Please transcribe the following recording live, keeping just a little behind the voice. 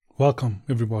Welcome,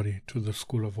 everybody, to the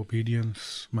School of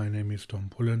Obedience. My name is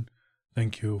Tom Pullen.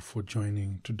 Thank you for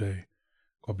joining today.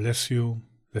 God bless you.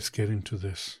 Let's get into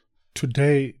this.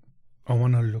 Today, I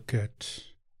want to look at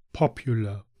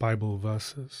popular Bible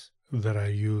verses that are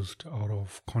used out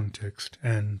of context.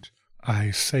 And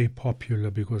I say popular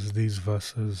because these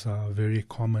verses are very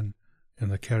common in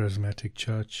the charismatic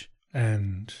church,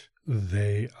 and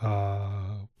they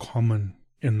are common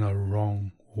in a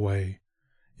wrong way.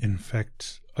 In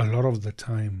fact, a lot of the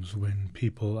times when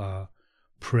people are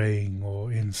praying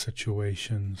or in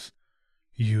situations,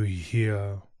 you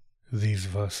hear these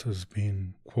verses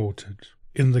being quoted.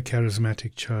 In the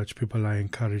charismatic church, people are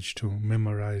encouraged to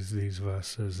memorize these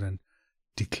verses and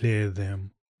declare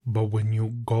them. But when you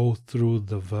go through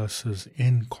the verses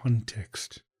in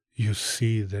context, you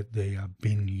see that they are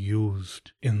being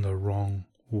used in the wrong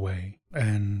way.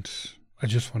 And I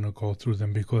just want to go through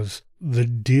them because the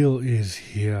deal is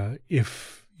here.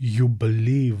 If you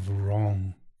believe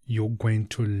wrong, you're going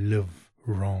to live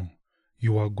wrong.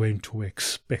 You are going to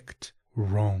expect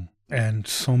wrong. And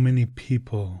so many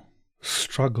people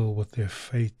struggle with their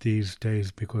faith these days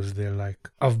because they're like,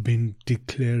 I've been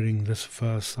declaring this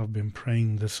verse, I've been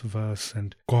praying this verse,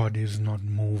 and God is not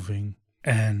moving.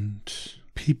 And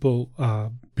people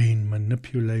are being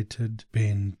manipulated,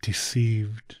 being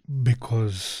deceived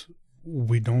because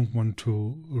we don't want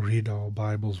to read our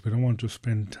Bibles. We don't want to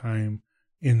spend time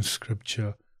in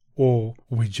Scripture, or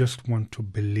we just want to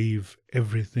believe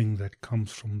everything that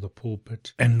comes from the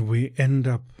pulpit. And we end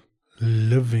up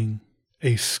living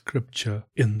a Scripture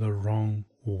in the wrong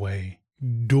way,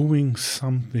 doing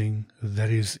something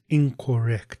that is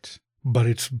incorrect, but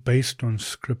it's based on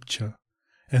Scripture,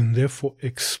 and therefore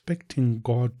expecting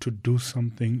God to do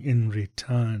something in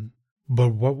return.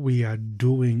 But what we are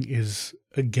doing is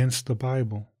against the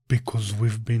Bible because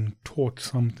we've been taught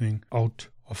something out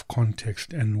of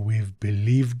context and we've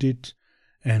believed it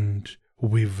and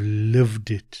we've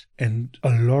lived it. And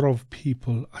a lot of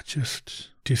people are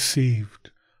just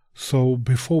deceived. So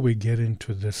before we get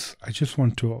into this, I just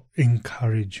want to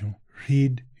encourage you.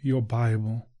 Read your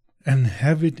Bible and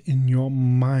have it in your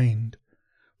mind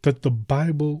that the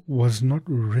Bible was not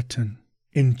written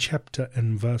in chapter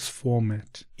and verse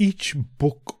format. Each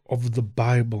book of the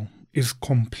Bible is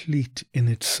complete in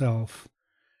itself.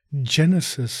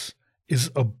 Genesis is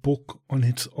a book on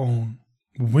its own.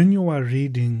 When you are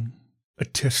reading a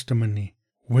testimony,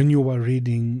 when you are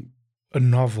reading a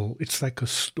novel, it's like a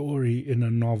story in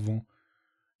a novel.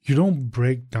 You don't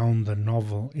break down the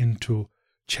novel into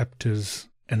chapters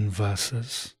and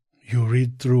verses. You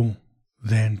read through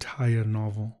the entire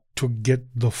novel to get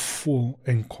the full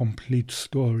and complete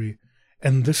story.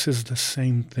 And this is the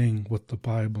same thing with the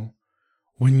Bible.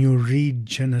 When you read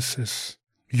Genesis,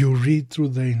 you read through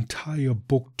the entire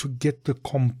book to get the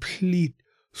complete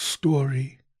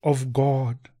story of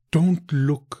God. Don't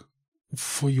look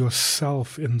for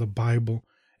yourself in the Bible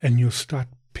and you start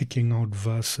picking out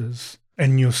verses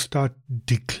and you start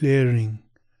declaring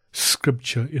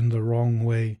Scripture in the wrong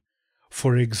way.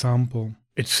 For example,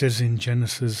 it says in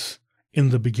Genesis, in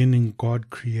the beginning,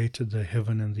 God created the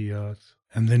heaven and the earth.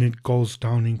 And then it goes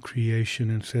down in creation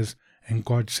and says, and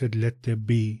God said, let there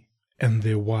be, and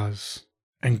there was.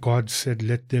 And God said,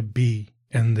 let there be,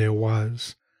 and there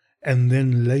was. And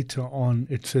then later on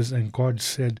it says, and God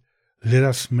said, let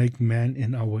us make man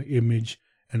in our image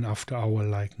and after our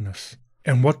likeness.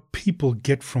 And what people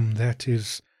get from that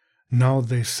is, now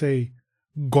they say,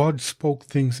 God spoke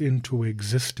things into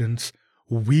existence.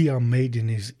 We are made in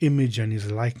His image and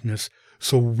His likeness,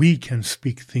 so we can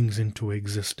speak things into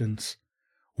existence.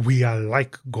 We are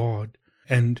like God,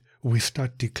 and we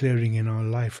start declaring in our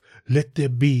life, let there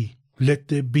be,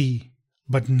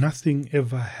 but nothing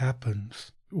ever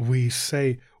happens. We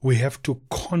say we have to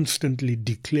constantly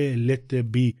declare, let there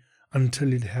be,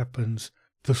 until it happens.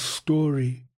 The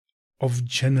story of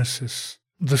Genesis,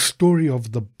 the story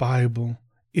of the Bible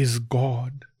is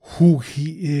God, who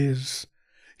He is,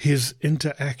 His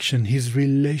interaction, His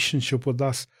relationship with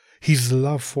us, His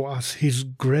love for us, His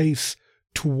grace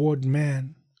toward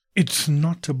man. It's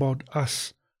not about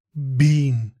us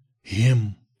being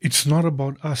Him. It's not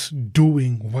about us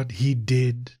doing what He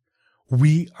did.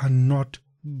 We are not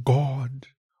God.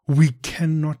 We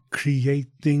cannot create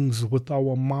things with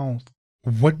our mouth.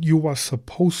 What you are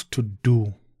supposed to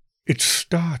do, it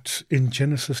starts in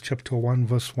Genesis chapter 1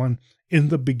 verse 1. In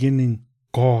the beginning,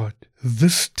 God.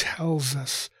 This tells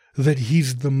us that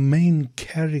He's the main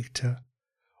character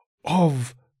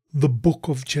of the book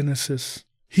of Genesis.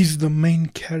 He's the main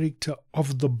character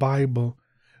of the Bible.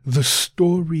 The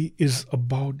story is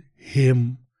about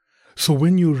Him. So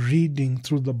when you're reading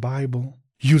through the Bible,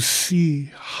 You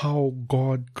see how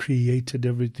God created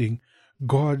everything,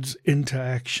 God's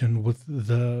interaction with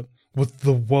the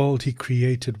world he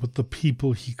created, with the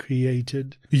people he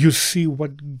created. You see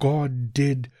what God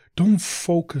did. Don't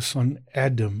focus on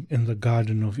Adam in the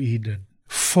Garden of Eden.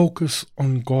 Focus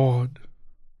on God.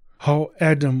 How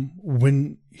Adam,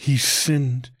 when he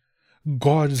sinned,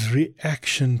 God's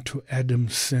reaction to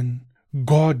Adam's sin.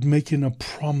 God making a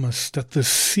promise that the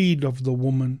seed of the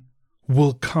woman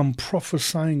will come,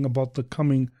 prophesying about the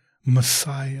coming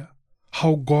Messiah.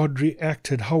 How God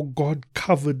reacted, how God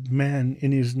covered man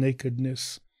in his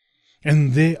nakedness.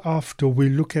 And thereafter we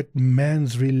look at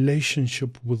man's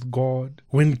relationship with God.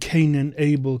 When Cain and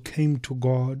Abel came to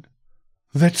God,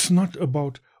 that's not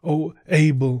about,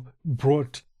 Abel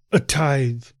brought a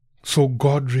tithe, so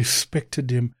God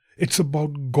respected him. It's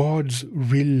about God's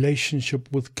relationship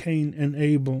with Cain and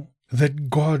Abel. That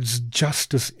God's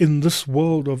justice in this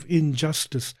world of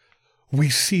injustice, we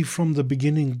see from the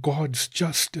beginning God's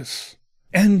justice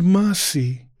and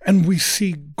mercy. And we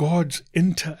see God's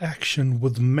interaction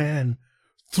with man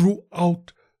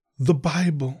throughout the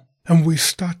Bible. And we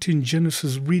start in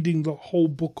Genesis, reading the whole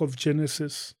book of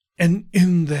Genesis. And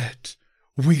in that,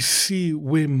 we see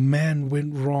where man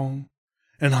went wrong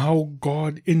and how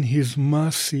God in his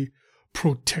mercy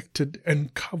protected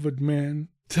and covered man.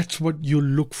 That's what you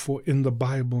look for in the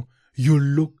Bible. You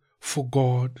look for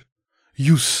God.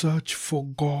 You search for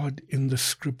God in the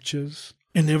scriptures.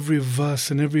 In every verse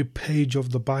and every page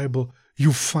of the Bible,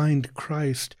 you find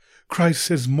Christ. Christ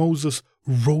says, Moses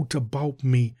wrote about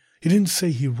me. He didn't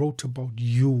say he wrote about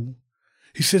you.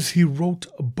 He says he wrote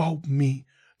about me.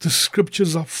 The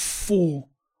scriptures are full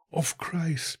of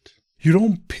Christ. You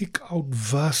don't pick out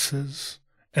verses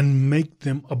and make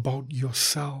them about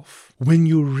yourself. When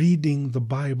you're reading the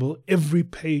Bible, every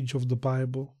page of the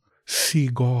Bible, see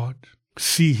God.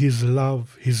 See his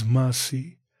love, his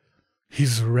mercy,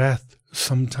 his wrath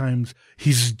sometimes,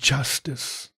 his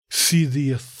justice. See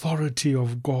the authority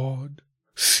of God.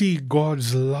 See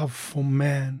God's love for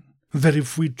man. That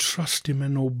if we trust him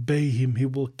and obey him, he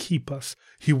will keep us.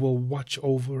 He will watch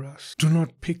over us. Do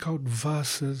not pick out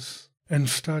verses and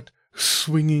start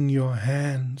swinging your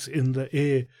hands in the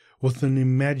air with an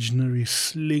imaginary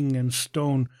sling and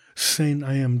stone, saying,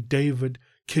 I am David,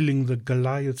 killing the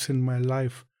Goliaths in my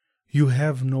life. You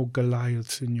have no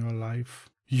Goliaths in your life.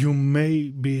 You may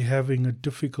be having a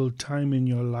difficult time in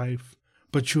your life,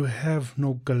 but you have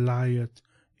no Goliath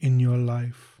in your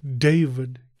life.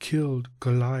 David killed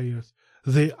Goliath.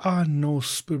 There are no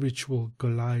spiritual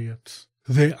Goliaths.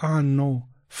 There are no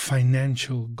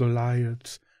financial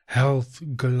Goliaths, health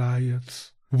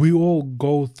Goliaths. We all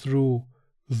go through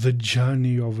the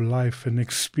journey of life and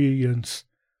experience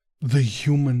the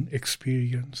human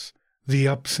experience, the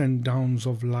ups and downs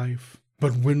of life.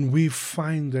 But when we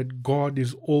find that God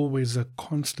is always a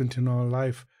constant in our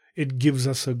life, it gives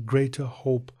us a greater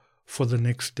hope for the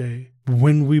next day.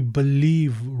 When we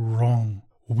believe wrong,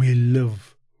 we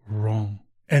live wrong.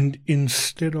 And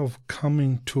instead of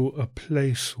coming to a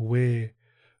place where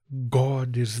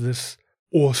God is this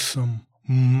awesome,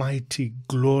 mighty,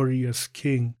 glorious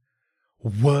King,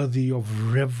 worthy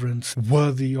of reverence,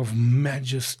 worthy of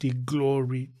majesty,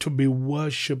 glory, to be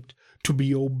worshipped, to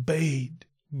be obeyed,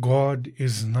 God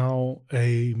is now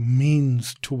a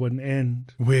means to an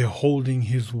end. We're holding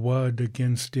his word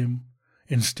against him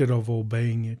instead of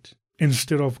obeying it.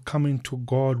 Instead of coming to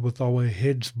God with our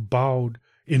heads bowed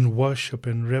in worship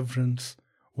and reverence,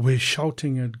 we're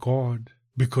shouting at God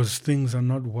because things are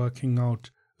not working out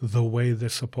the way they're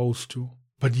supposed to.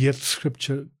 But yet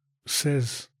Scripture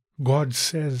says, God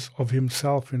says of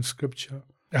himself in Scripture,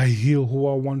 I heal who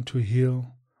I want to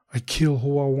heal. I kill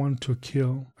who I want to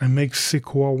kill. I make sick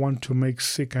who I want to make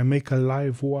sick. I make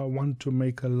alive who I want to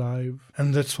make alive.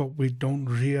 And that's what we don't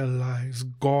realize.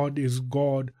 God is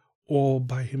God all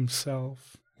by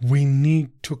himself. We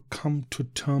need to come to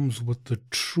terms with the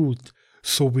truth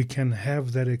so we can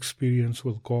have that experience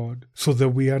with God, so that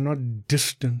we are not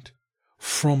distant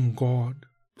from God.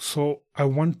 So I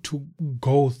want to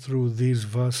go through these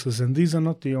verses, and these are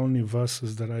not the only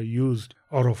verses that are used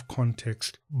out of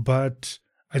context, but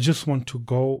I just want to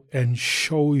go and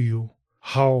show you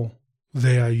how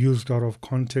they are used out of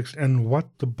context and what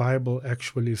the Bible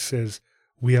actually says.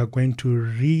 We are going to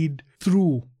read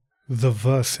through the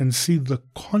verse and see the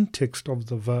context of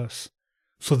the verse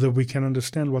so that we can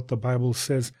understand what the Bible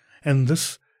says. And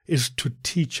this is to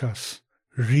teach us.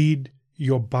 Read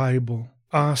your Bible.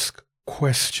 Ask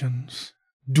questions.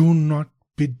 Do not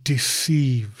be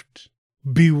deceived.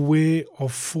 Beware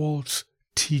of false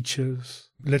teachers.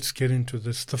 Let's get into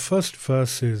this. The first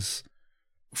verse is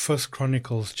 1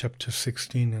 Chronicles chapter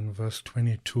 16 and verse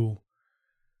 22.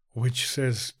 which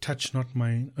says, touch not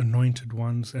my anointed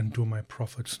ones and do my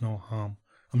prophets no harm.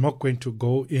 I'm not going to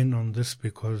go in on this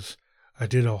because I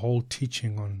did a whole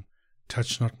teaching on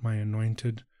touch not my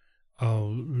anointed.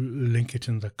 I'll link it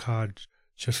in the card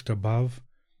just above.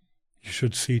 You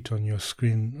should see it on your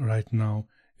screen right now.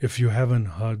 If you haven't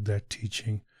heard that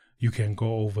teaching, you can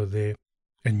go over there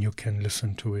and you can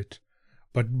listen to it.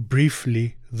 But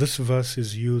briefly, this verse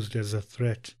is used as a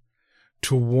threat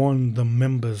to warn the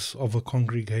members of a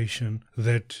congregation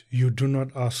that you do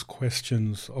not ask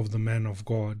questions of the man of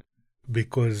God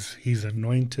because he's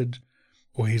anointed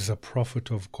or he's a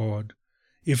prophet of God.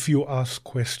 If you ask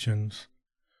questions,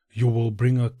 you will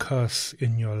bring a curse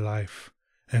in your life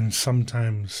and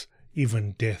sometimes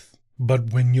even death.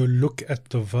 But when you look at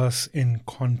the verse in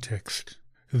context,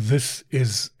 this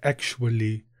is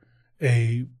actually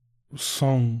a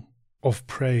song of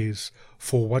praise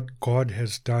for what God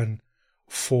has done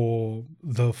for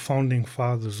the founding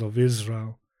fathers of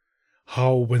Israel.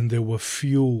 How when there were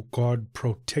few, God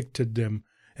protected them,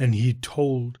 and he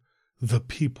told the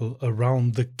people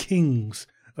around, the kings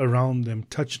around them,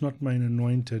 touch not mine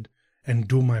anointed and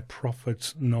do my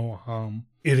prophets no harm.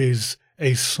 It is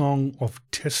a song of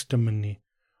testimony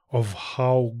of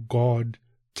how God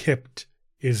kept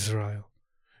Israel.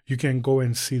 You can go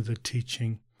and see the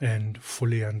teaching and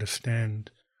fully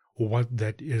understand what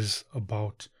that is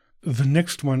about. The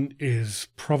next one is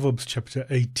Proverbs chapter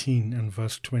 18 and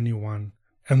verse 21.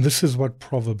 And this is what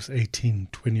Proverbs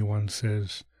 18:21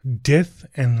 says. Death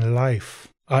and life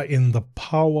are in the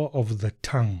power of the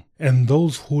tongue, and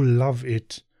those who love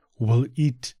it will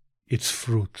eat its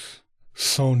fruits.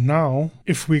 So now,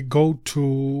 if we go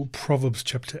to Proverbs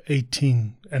chapter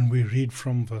 18 and we read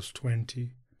from verse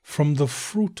 20, from the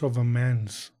fruit of a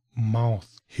man's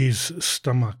mouth, his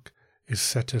stomach is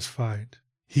satisfied.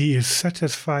 He is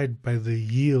satisfied by the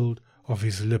yield of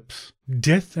his lips.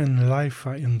 Death and life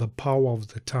are in the power of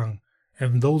the tongue,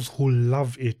 and those who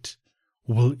love it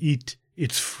will eat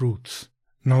its fruits.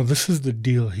 Now this is the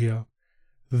deal here.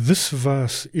 This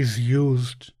verse is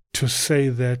used to say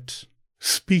that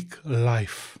speak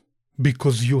life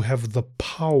because you have the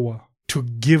power to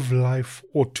give life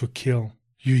or to kill.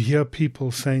 You hear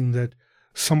people saying that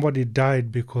somebody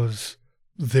died because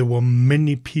there were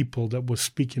many people that were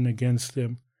speaking against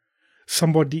them.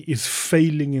 Somebody is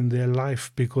failing in their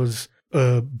life because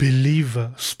a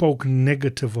believer spoke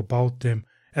negative about them,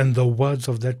 and the words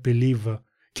of that believer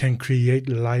can create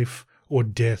life or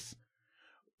death.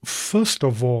 First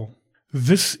of all,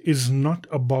 this is not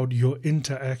about your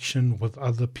interaction with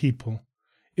other people.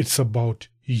 It's about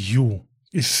you.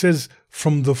 It says,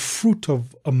 from the fruit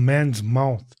of a man's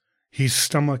mouth, his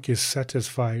stomach is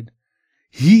satisfied.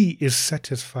 He is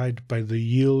satisfied by the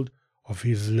yield of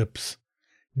his lips.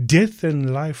 Death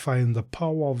and life are in the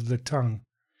power of the tongue,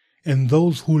 and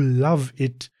those who love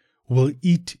it will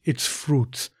eat its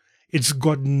fruits. It's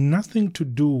got nothing to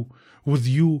do with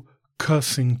you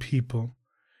cursing people.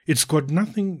 It's got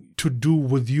nothing to do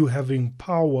with you having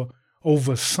power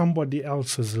over somebody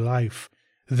else's life,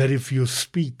 that if you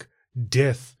speak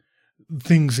death,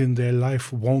 things in their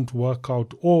life won't work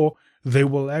out, or they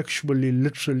will actually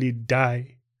literally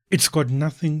die. It's got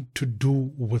nothing to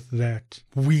do with that.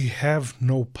 We have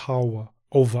no power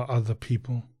over other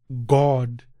people.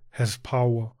 God has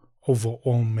power over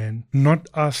all men, not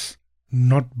us,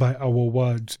 not by our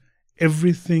words.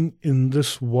 Everything in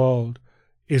this world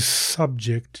is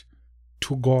subject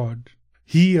to God.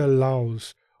 He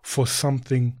allows for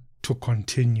something to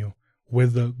continue,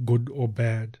 whether good or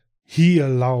bad. He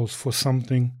allows for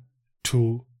something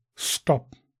to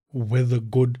stop, whether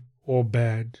good or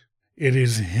bad. It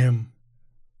is Him.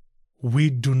 We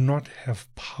do not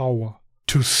have power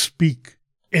to speak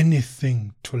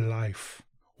anything to life.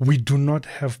 We do not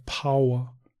have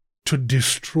power to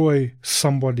destroy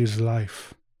somebody's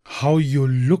life. How you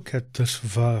look at this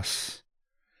verse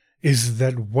is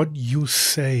that what you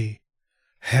say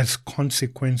has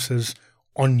consequences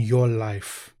on your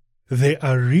life. There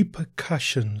are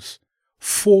repercussions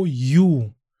for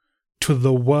you to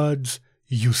the words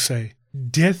you say.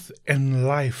 Death and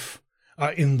life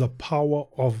are in the power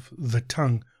of the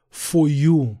tongue for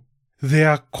you. There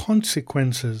are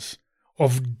consequences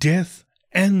of death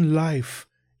and life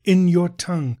in your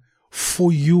tongue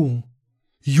for you.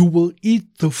 You will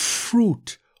eat the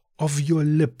fruit of your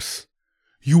lips.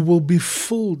 You will be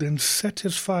filled and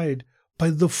satisfied by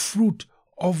the fruit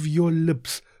of your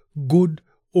lips, good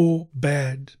or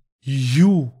bad.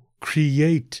 You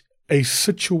create a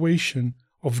situation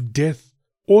of death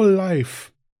or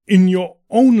life in your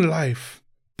own life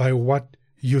by what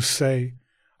you say.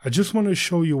 I just want to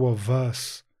show you a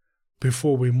verse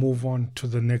before we move on to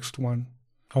the next one.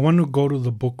 I want to go to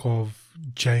the book of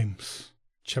James,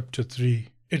 chapter 3.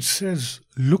 It says,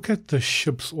 "Look at the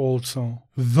ships also,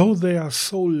 though they are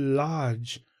so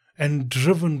large and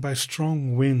driven by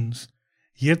strong winds,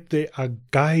 yet they are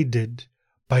guided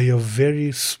by a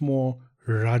very small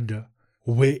rudder,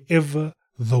 wherever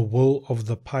the will of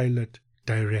the pilot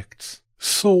directs.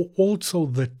 So also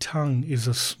the tongue is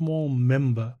a small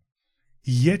member,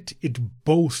 yet it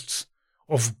boasts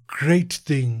of great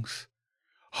things.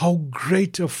 How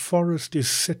great a forest is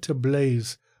set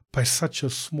ablaze by such a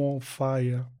small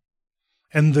fire.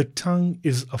 And the tongue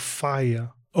is a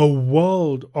fire, a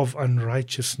world of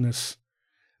unrighteousness.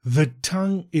 The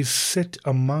tongue is set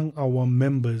among our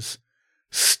members,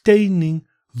 staining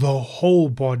the whole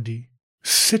body,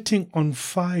 setting on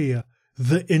fire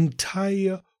the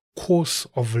entire course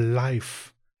of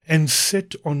life, and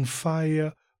set on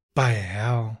fire by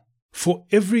hell. For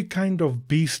every kind of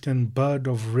beast and bird,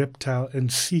 of reptile and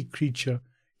sea creature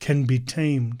can be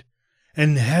tamed,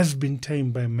 and has been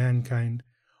tamed by mankind,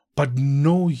 but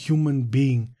no human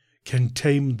being can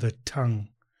tame the tongue.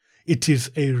 It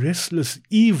is a restless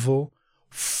evil,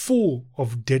 full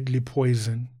of deadly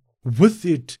poison. With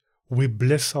it we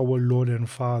bless our Lord and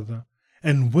Father,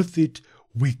 and with it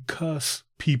we curse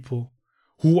people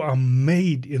who are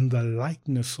made in the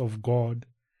likeness of God.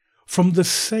 From the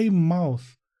same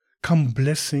mouth come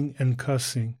blessing and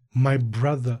cursing. My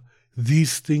brother,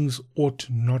 these things ought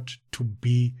not to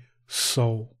be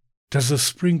so. Does a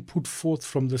spring put forth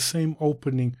from the same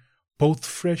opening both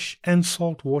fresh and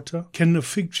salt water? Can a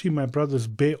fig tree, my brothers,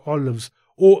 bear olives,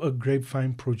 or a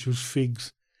grapevine produce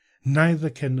figs?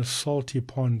 Neither can a salty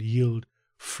pond yield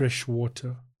fresh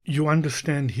water." You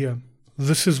understand here,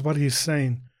 this is what he's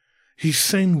saying. He's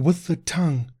saying with the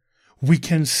tongue, we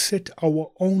can set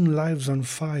our own lives on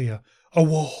fire,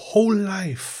 our whole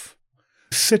life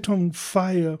set on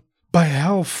fire by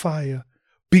hellfire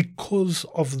because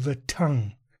of the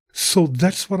tongue. So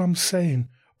that's what I'm saying.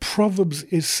 Proverbs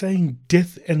is saying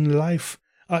death and life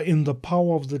are in the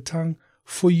power of the tongue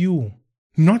for you.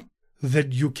 Not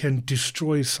that you can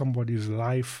destroy somebody's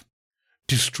life,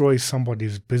 destroy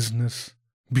somebody's business,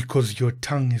 because your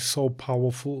tongue is so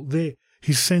powerful. There,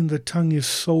 he's saying the tongue is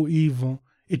so evil,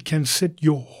 it can set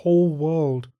your whole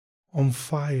world on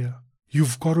fire.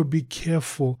 You've got to be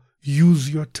careful. Use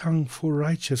your tongue for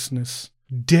righteousness.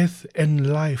 Death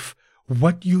and life,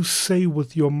 what you say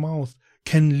with your mouth,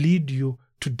 can lead you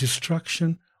to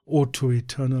destruction or to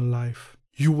eternal life.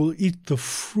 You will eat the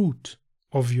fruit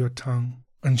of your tongue.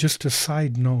 And just a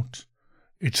side note,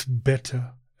 it's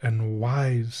better and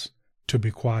wise to be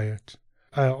quiet.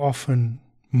 I often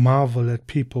marvel at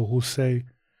people who say,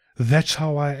 "That's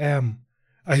how I am.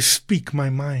 I speak my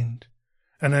mind.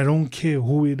 And I don't care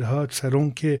who it hurts. I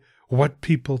don't care what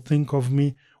people think of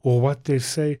me or what they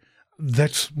say.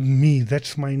 That's me.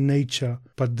 That's my nature."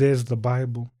 But there's the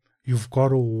Bible. You've got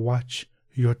to watch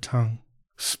your tongue.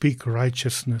 Speak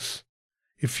righteousness.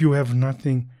 If you have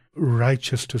nothing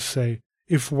righteous to say,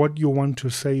 if what you want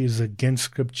to say is against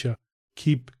Scripture,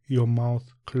 keep your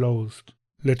mouth closed.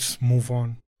 Let's move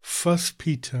on. 1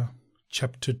 Peter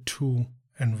chapter 2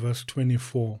 and verse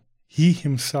 24. "He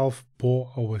himself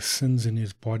bore our sins in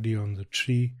his body on the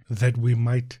tree, that we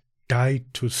might die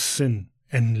to sin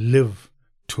and live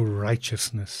to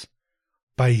righteousness.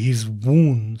 By his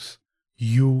wounds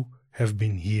you have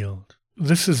been healed."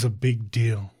 This is a big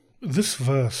deal. This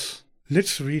verse,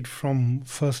 let's read from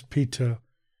 1 Peter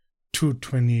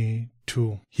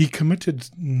 2:22. "He committed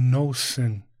no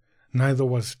sin, neither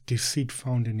was deceit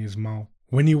found in his mouth.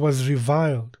 When he was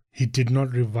reviled, he did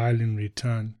not revile in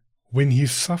return. When he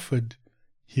suffered,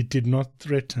 he did not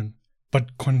threaten,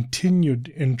 but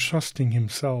continued entrusting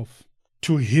himself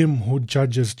to him who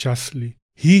judges justly.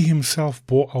 He himself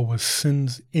bore our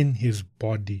sins in his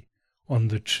body on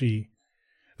the tree,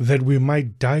 that we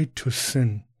might die to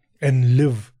sin and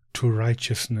live to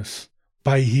righteousness.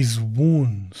 By his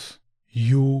wounds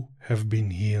you have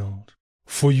been healed.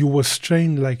 For you were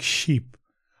straying like sheep,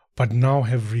 but now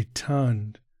have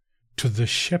returned to the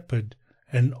shepherd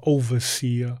and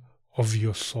overseer of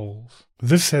your souls."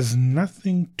 This has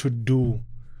nothing to do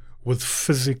with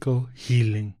physical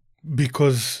healing,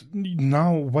 because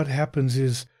now what happens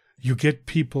is you get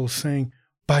people saying,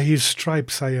 "By his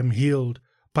stripes I am healed.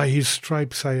 By his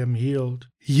stripes I am healed."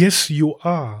 Yes, you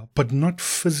are, but not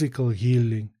physical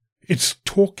healing. It's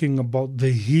talking about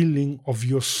the healing of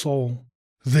your soul,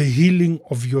 the healing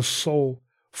of your soul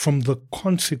from the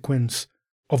consequence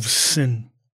of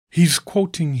sin. He's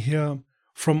quoting here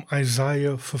from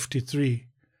Isaiah 53,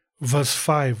 verse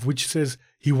 5, which says,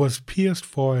 "He was pierced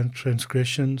for our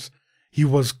transgressions, he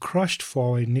was crushed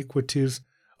for our iniquities.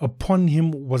 Upon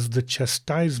him was the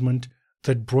chastisement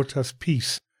that brought us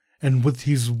peace, and with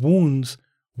his wounds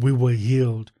we were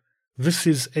healed. This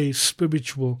is a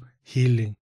spiritual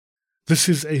healing. This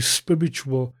is a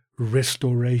spiritual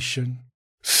restoration.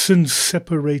 Sin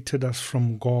separated us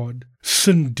from God.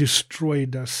 Sin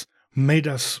destroyed us, made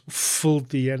us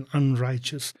filthy and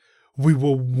unrighteous. We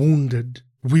were wounded.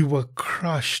 We were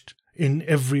crushed in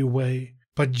every way.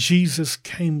 But Jesus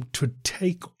came to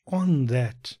take on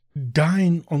that.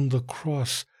 Dying on the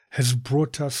cross has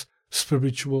brought us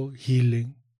spiritual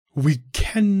healing. We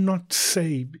cannot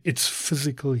say it's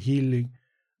physical healing.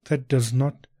 That does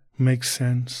not make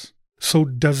sense. So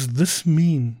does this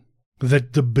mean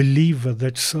that the believer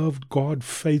that served God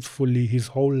faithfully his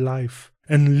whole life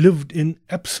and lived in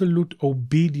absolute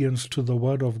obedience to the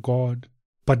word of God,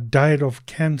 but died of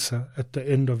cancer at the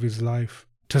end of his life,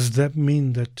 does that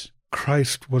mean that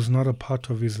Christ was not a part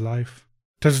of his life?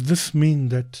 Does this mean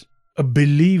that a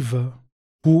believer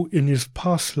who in his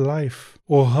past life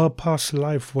or her past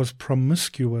life was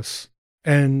promiscuous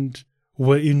and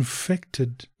were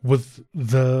infected with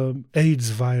the AIDS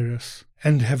virus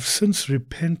and have since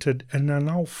repented and are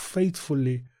now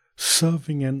faithfully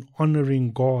serving and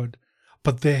honoring God,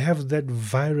 but they have that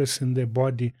virus in their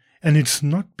body and it's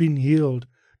not been healed,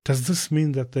 does this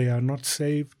mean that they are not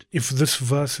saved? If this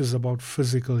verse is about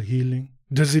physical healing,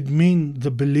 does it mean the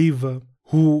believer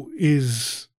who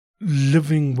is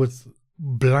living with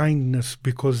blindness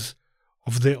because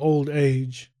of their old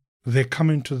age, they're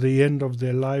coming to the end of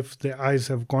their life, their eyes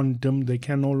have gone dim, they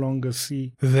can no longer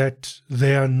see, that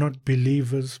they are not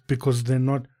believers because they're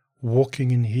not walking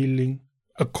in healing?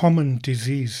 A common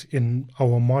disease in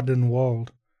our modern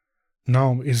world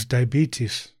now is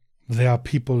diabetes. There are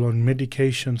people on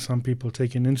medication, some people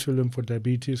taking insulin for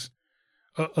diabetes,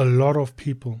 a lot of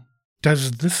people.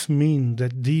 Does this mean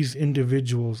that these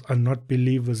individuals are not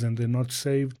believers and they're not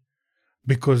saved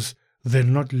because they're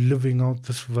not living out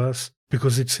this verse?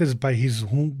 Because it says by his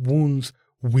wounds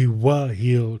we were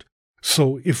healed.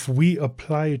 So if we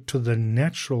apply it to the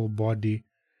natural body,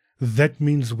 that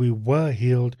means we were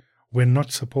healed. We're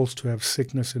not supposed to have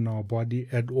sickness in our body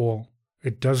at all.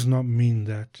 It does not mean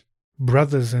that.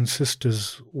 Brothers and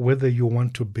sisters, whether you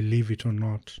want to believe it or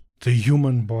not, the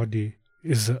human body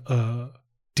is a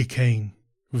decaying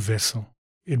vessel.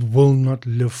 It will not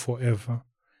live forever.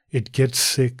 It gets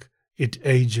sick. It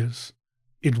ages.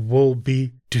 It will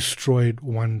be destroyed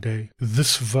one day.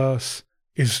 This verse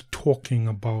is talking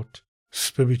about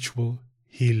spiritual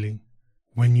healing.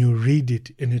 When you read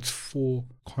it in its full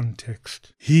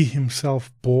context, he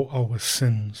himself bore our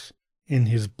sins in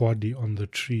his body on the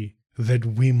tree, that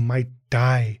we might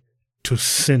die to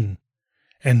sin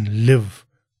and live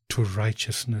to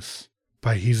righteousness.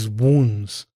 By his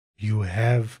wounds you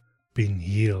have been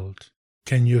healed.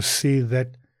 Can you see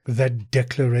that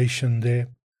declaration there?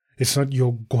 It's not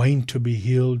you're going to be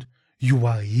healed. You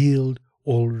are healed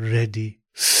already.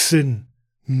 Sin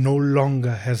no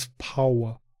longer has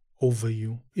power over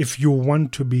you. If you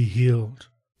want to be healed,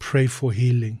 pray for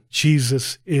healing.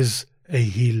 Jesus is a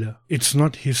healer. It's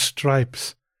not his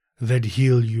stripes that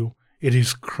heal you. It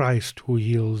is Christ who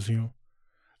heals you.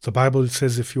 The Bible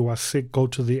says if you are sick, go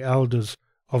to the elders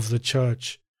of the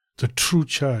church, the true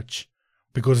church,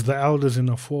 because the elders in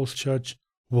a false church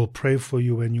will pray for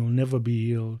you and you'll never be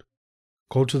healed.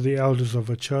 Go to the elders of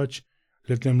a church,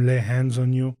 let them lay hands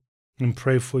on you and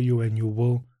pray for you and you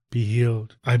will be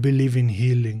healed. I believe in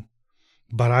healing,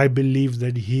 but I believe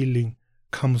that healing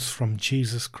comes from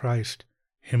Jesus Christ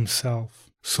himself.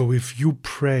 So if you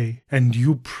pray and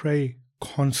you pray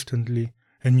constantly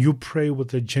and you pray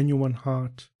with a genuine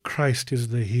heart, Christ is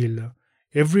the healer.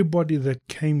 Everybody that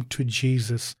came to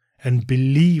Jesus and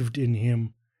believed in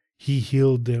him, he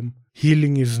healed them.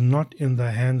 Healing is not in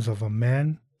the hands of a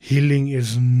man. Healing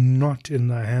is not in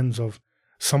the hands of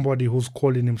somebody who's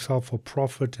calling himself a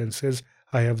prophet and says,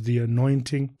 I have the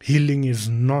anointing. Healing is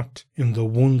not in the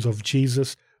wounds of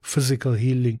Jesus. Physical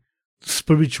healing,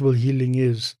 spiritual healing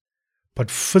is. But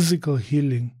physical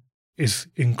healing is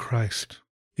in Christ.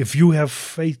 If you have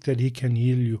faith that he can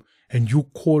heal you and you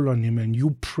call on him and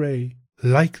you pray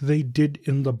like they did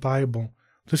in the Bible,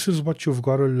 this is what you've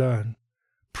got to learn.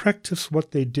 Practice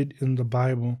what they did in the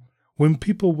Bible. When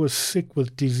people were sick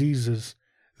with diseases,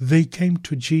 they came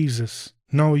to Jesus.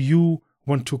 Now you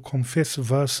want to confess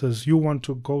verses, you want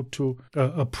to go to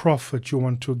a prophet, you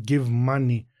want to give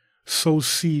money, sow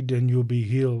seed and you'll be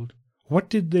healed. What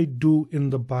did they do in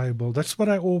the Bible? That's what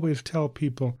I always tell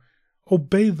people.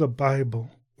 Obey the Bible.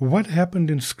 What happened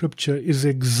in Scripture is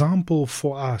example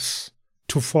for us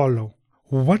to follow.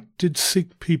 What did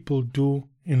sick people do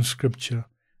in Scripture?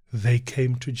 They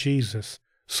came to Jesus.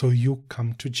 So you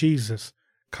come to Jesus.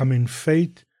 Come in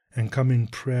faith and come in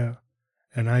prayer.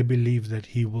 and I believe that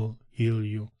He will heal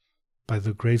you by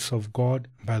the grace of God,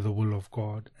 by the will of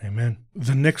God. Amen.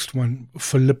 The next one,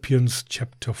 Philippians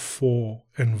chapter 4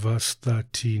 and verse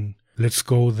 13. Let's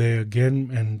go there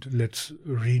again and let's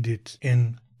read it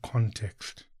in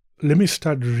context. Let me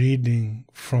start reading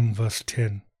from verse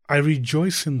 10. I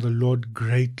rejoice in the Lord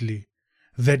greatly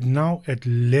that now at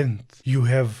length you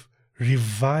have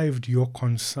revived your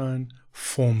concern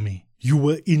for me. You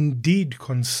were indeed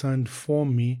concerned for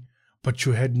me, but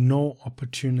you had no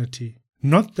opportunity.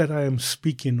 Not that I am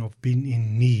speaking of being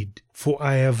in need, for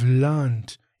I have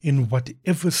learned in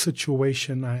whatever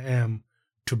situation I am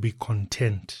to be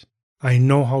content. I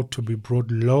know how to be brought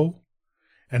low,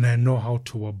 and I know how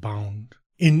to abound.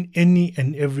 In any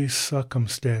and every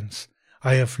circumstance,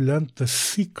 I have learned the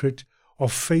secret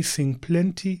of facing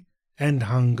plenty and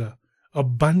hunger,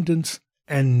 abundance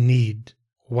and need.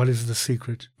 What is the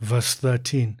secret? Verse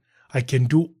 13, I can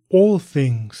do all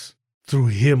things through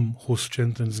Him who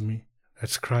strengthens me.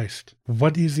 That's Christ.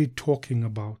 What is He talking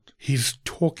about? He's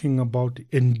talking about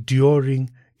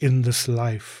enduring in this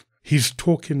life. He's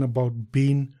talking about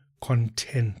being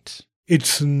content.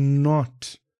 It's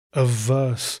not a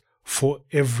verse for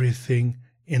everything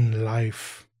in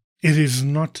life. It is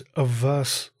not a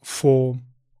verse for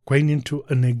going into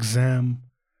an exam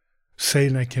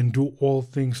saying I can do all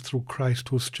things through Christ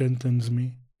who strengthens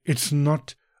me. It's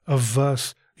not a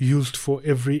verse used for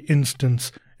every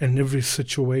instance and every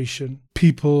situation.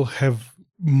 People have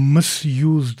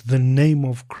misused the name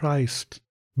of Christ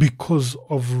because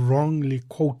of wrongly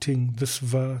quoting this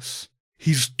verse.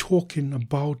 He's talking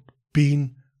about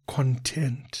being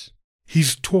content.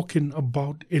 He's talking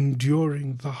about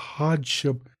enduring the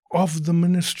hardship of the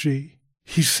ministry.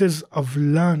 He says, I've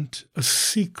learned a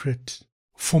secret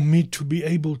for me to be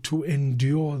able to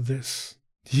endure this.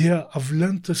 Yeah, I've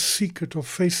learned the secret of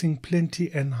facing plenty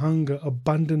and hunger,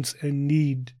 abundance and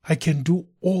need. I can do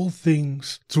all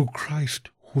things through Christ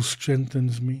who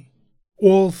strengthens me.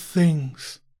 All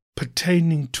things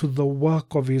pertaining to the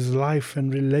work of His life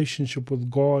and relationship with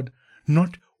God,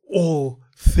 not all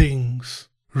things.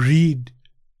 Read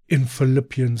in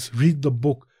Philippians, read the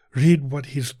book, read what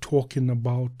he's talking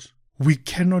about. We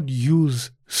cannot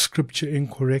use scripture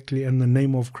incorrectly and the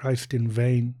name of Christ in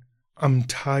vain. I'm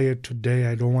tired today,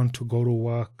 I don't want to go to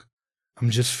work. I'm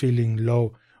just feeling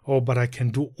low. Oh, but I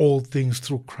can do all things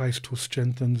through Christ who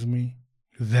strengthens me.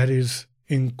 That is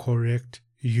incorrect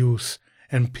use.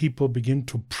 And people begin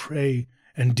to pray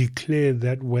and declare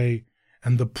that way.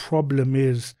 And the problem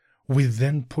is we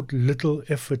then put little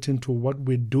effort into what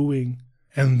we're doing.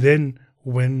 And then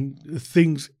when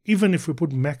things, even if we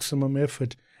put maximum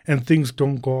effort and things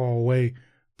don't go our way,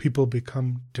 people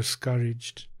become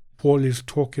discouraged. Paul is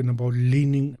talking about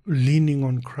leaning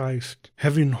on Christ,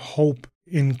 having hope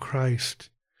in Christ.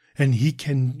 And he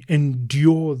can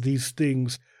endure these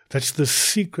things. That's the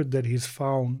secret that he's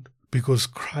found, because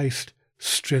Christ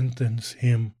strengthens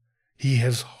him. He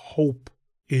has hope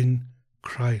in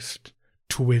Christ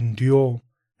to endure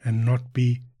and not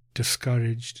be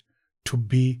discouraged, to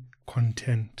be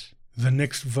content. The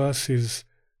next verse is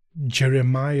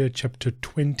Jeremiah chapter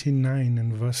 29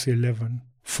 and verse 11.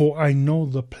 For I know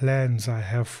the plans I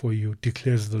have for you,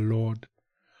 declares the Lord,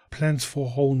 plans for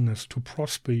wholeness, to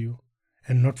prosper you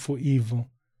and not for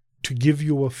evil, to give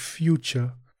you a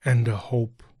future and a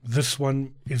hope. This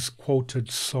one is quoted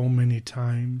so many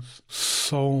times,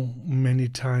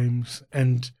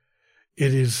 and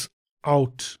it is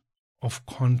out of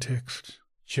context.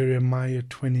 Jeremiah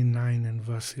 29 and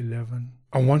verse 11.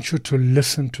 I want you to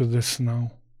listen to this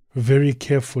now very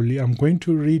carefully. I'm going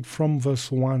to read from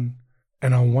verse 1,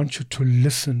 and I want you to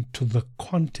listen to the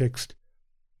context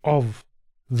of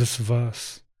this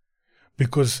verse,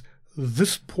 because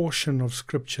this portion of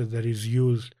scripture that is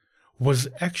used was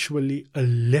actually a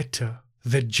letter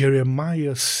that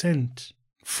Jeremiah sent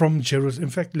from Jerusalem. In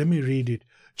fact, let me read it.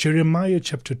 Jeremiah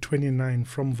chapter 29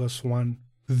 from verse 1.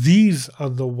 These are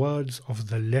the words of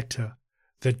the letter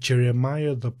that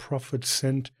Jeremiah the prophet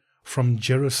sent from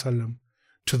Jerusalem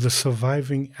to the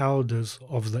surviving elders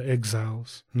of the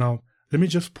exiles. Now, let me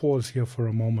just pause here for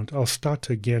a moment. I'll start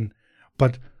again,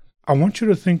 but I want you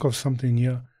to think of something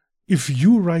here. If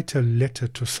you write a letter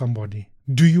to somebody,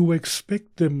 do you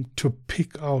expect them to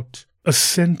pick out a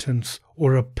sentence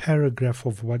or a paragraph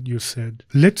of what you said?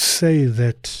 Let's say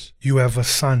that you have a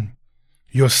son.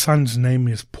 Your son's name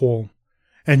is Paul,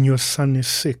 and your son is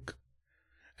sick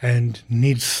and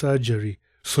needs surgery.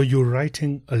 So you're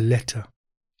writing a letter.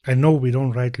 I know we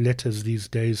don't write letters these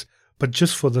days, but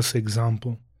just for this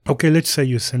example. Okay, let's say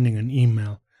you're sending an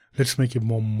email. Let's make it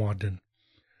more modern.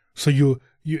 So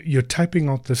you're typing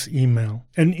out this email,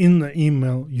 and in the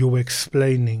email you're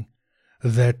explaining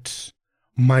that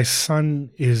my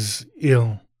son is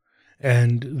ill,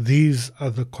 and these are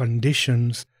the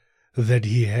conditions that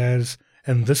he has,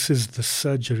 and this is the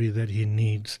surgery that he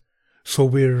needs. So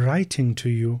we're writing to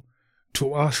you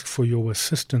to ask for your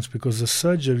assistance, because the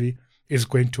surgery is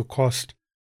going to cost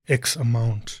X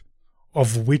amount,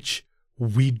 of which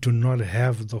we do not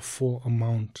have the full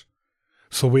amount.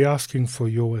 So we're asking for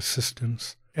your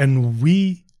assistance. And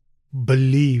we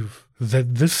believe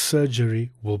that this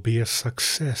surgery will be a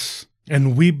success.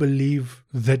 And we believe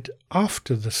that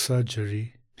after the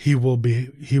surgery, he will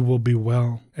be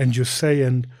well. And you say,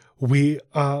 and we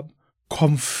are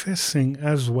confessing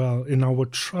as well in our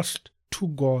trust to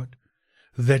God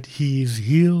that he is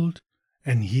healed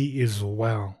and he is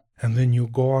well. And then you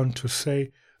go on to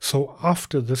say, so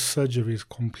after this surgery is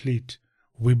complete,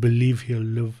 we believe he'll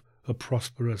live a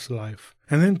prosperous life.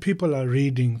 And then people are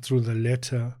reading through the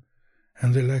letter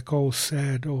and they're like, oh,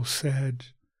 sad, oh, sad.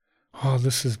 Oh,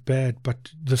 this is bad.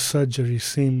 But the surgery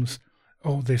seems,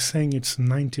 oh, they're saying it's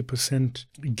 90%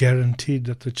 guaranteed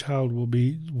that the child will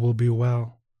be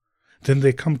well. Then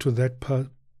they come to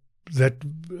that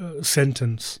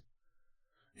sentence.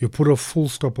 You put a full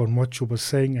stop on what you were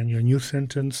saying, and your new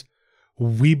sentence,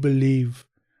 we believe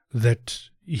that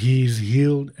he is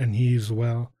healed and he is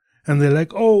well. And they're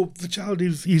like, oh, the child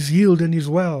is healed and he's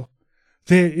well.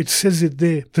 There, it says it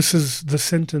there. This is the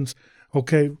sentence.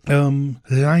 Okay,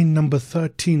 line number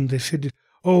 13, they said,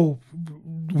 oh,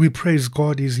 we praise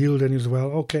God, he's healed and he's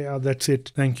well. Okay, that's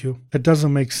it. Thank you. It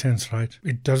doesn't make sense, right?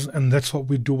 It doesn't, and that's what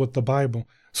we do with the Bible.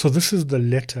 So this is the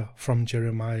letter from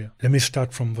Jeremiah. Let me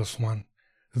start from verse 1.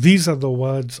 These are the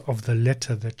words of the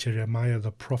letter that Jeremiah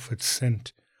the prophet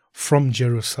sent from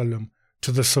Jerusalem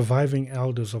to the surviving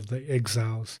elders of the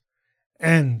exiles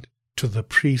and to the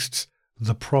priests,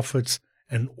 the prophets,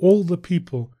 and all the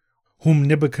people whom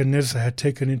Nebuchadnezzar had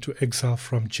taken into exile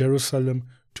from Jerusalem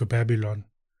to Babylon.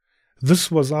 This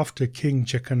was after King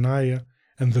Jeconiah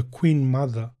and the queen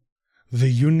mother, the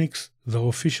eunuchs, the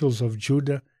officials of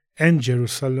Judah and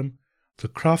Jerusalem, the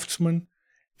craftsmen,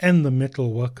 and the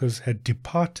metal workers had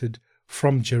departed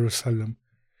from Jerusalem.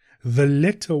 The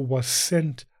letter was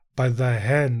sent by the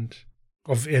hand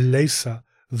of Elasah,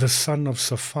 the son of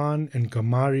Shaphan, and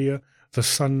Gemariah, the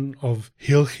son of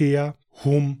Hilkiah,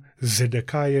 whom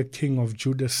Zedekiah, king of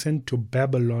Judah, sent to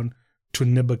Babylon to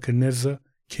Nebuchadnezzar,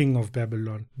 king of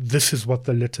Babylon. This is what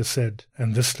the letter said,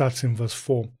 and this starts in verse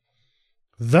 4.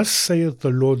 Thus saith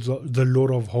the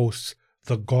Lord of hosts,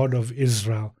 the God of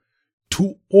Israel,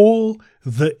 to all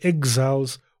the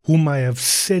exiles whom I have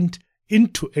sent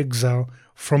into exile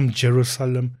from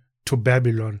Jerusalem to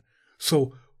Babylon.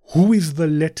 So, who is the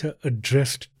letter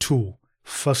addressed to?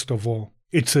 First of all,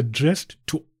 it's addressed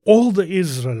to all the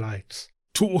Israelites,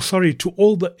 to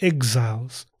all the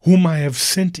exiles whom I have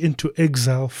sent into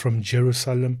exile from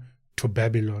Jerusalem to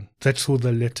Babylon. That's who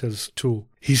the letter's to.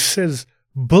 He says,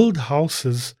 build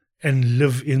houses and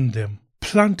live in them.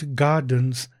 Plant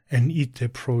gardens and eat their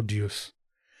produce.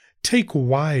 Take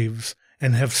wives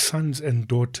and have sons and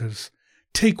daughters.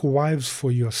 Take wives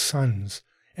for your sons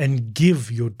and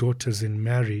give your daughters in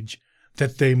marriage,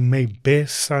 that they may bear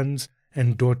sons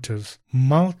and daughters.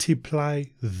 Multiply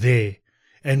there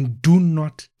and do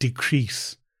not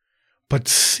decrease, but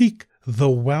seek the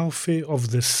welfare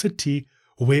of the city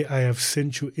where I have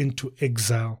sent you into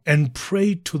exile, and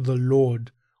pray to the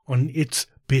Lord on its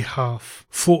behalf.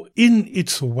 For in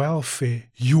its welfare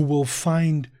you will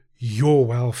find your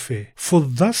welfare. For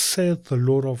thus saith the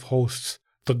Lord of hosts,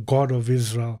 the God of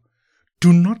Israel,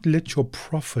 do not let your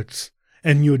prophets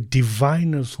and your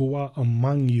diviners who are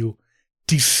among you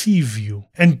deceive you,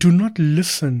 and do not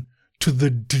listen to the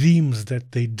dreams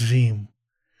that they dream,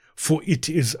 for it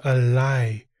is a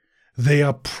lie. They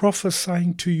are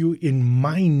prophesying to you in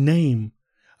my name.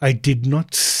 I did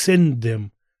not send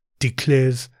them,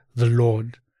 declares the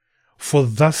Lord. For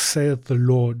thus saith the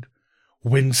Lord,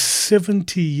 when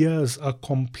 70 years are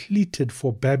completed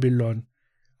for Babylon,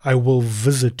 I will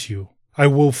visit you. I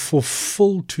will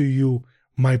fulfill to you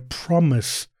my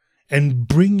promise and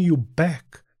bring you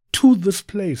back to this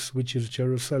place, which is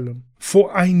Jerusalem.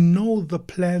 For I know the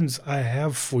plans I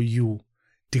have for you,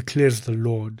 declares the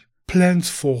Lord, plans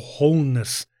for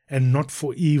wholeness and not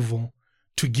for evil,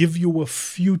 to give you a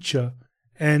future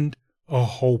and a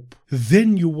hope.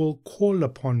 Then you will call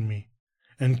upon me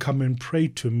and come and pray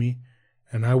to me,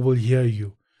 and I will hear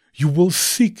you. You will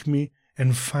seek me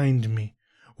and find me.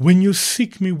 When you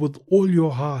seek me with all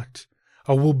your heart,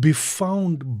 I will be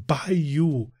found by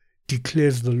you,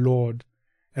 declares the Lord,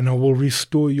 and I will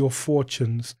restore your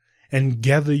fortunes and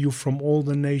gather you from all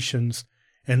the nations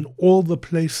and all the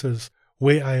places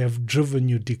where I have driven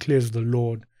you, declares the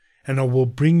Lord, and I will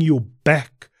bring you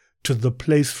back to the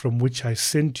place from which I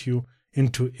sent you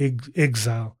into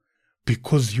exile,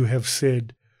 because you have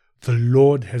said, the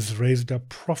Lord has raised up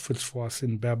prophets for us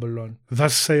in Babylon.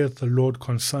 Thus saith the Lord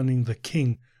concerning the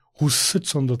king who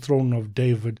sits on the throne of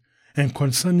David, and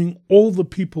concerning all the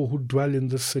people who dwell in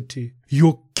the city,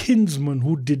 your kinsmen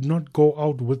who did not go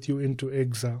out with you into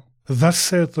exile. Thus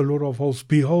saith the Lord of hosts,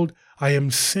 behold, I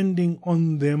am sending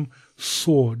on them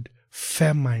sword,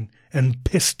 famine, and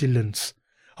pestilence.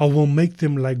 I will make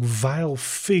them like vile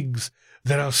figs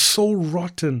that are so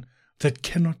rotten that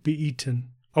cannot be eaten.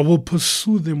 I will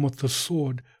pursue them with the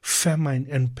sword, famine,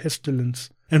 and pestilence,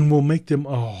 and will make them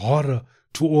a horror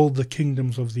to all the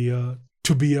kingdoms of the earth,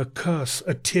 to be a curse,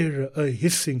 a terror, a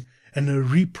hissing, and a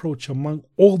reproach among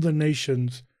all the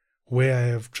nations where I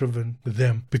have driven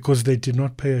them, because they did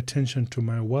not pay attention to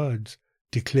my words,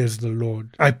 declares the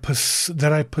Lord.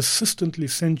 That I persistently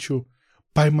sent you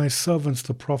by my servants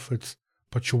the prophets,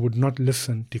 but you would not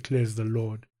listen, declares the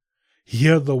Lord.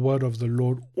 Hear the word of the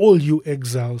Lord, all you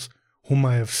exiles whom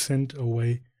I have sent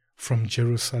away from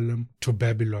Jerusalem to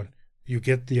Babylon. You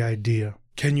get the idea.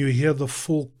 Can you hear the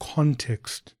full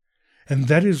context? And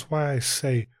that is why I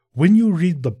say, when you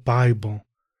read the Bible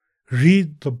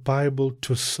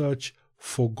to search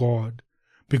for God.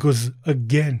 Because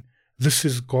again, this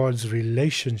is God's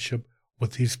relationship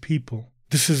with his people.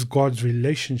 This is God's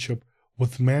relationship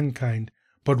with mankind.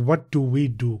 But what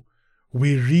do?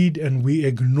 We read and we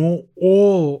ignore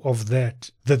all of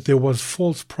that there was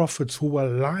false prophets who were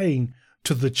lying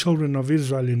to the children of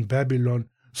Israel in Babylon.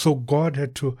 So God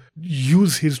had to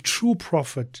use his true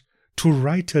prophet to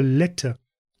write a letter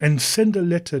and send a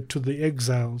letter to the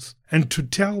exiles and to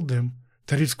tell them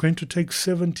that it's going to take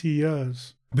 70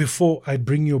 years before I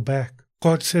bring you back.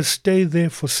 God says, stay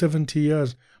there for 70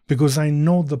 years because I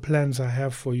know the plans I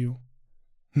have for you.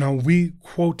 Now we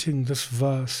quoting this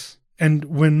verse, and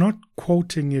we're not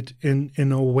quoting it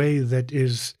in a way that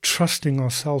is trusting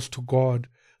ourselves to God,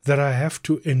 that I have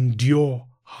to endure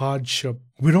hardship.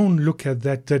 We don't look at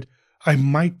that I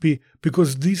might be,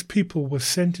 because these people were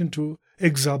sent into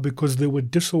exile because they were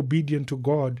disobedient to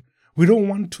God. We don't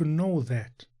want to know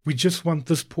that. We just want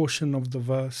this portion of the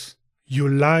verse. You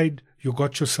lied, you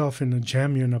got yourself in a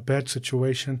jam, you're in a bad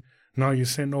situation. Now you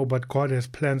say, no, but God has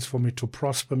plans for me to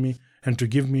prosper me and to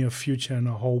give me a future and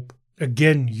a hope.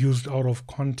 Again, used out of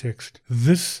context.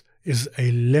 This is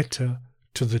a letter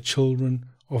to the children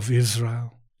of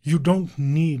Israel. You don't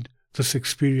need this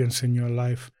experience in your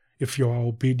life if you are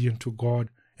obedient to God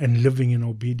and living in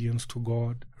obedience to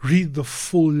God. Read the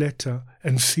full letter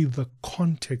and see the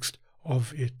context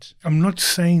of it. I'm not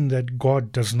saying that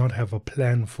God does not have a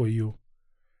plan for you.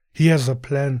 He has a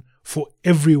plan for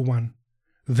everyone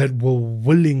that will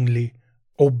willingly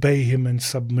obey him and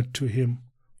submit to him.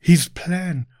 His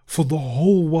plan for the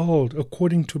whole world,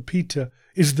 according to Peter,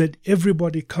 is that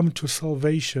everybody come to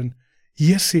salvation.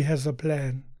 Yes, he has a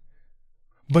plan.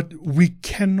 But we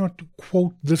cannot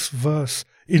quote this verse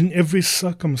in every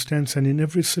circumstance and in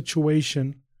every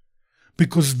situation,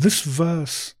 because this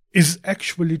verse is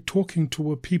actually talking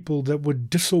to a people that were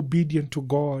disobedient to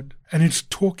God, and it's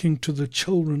talking to the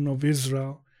children of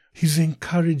Israel. He's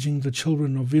encouraging the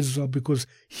children of Israel because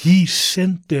he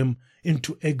sent them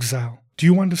into exile. Do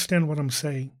you understand what I'm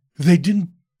saying? They did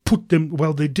put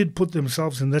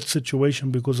themselves in that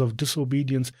situation because of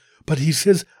disobedience, but he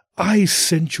says, I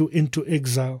sent you into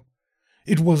exile.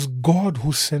 It was God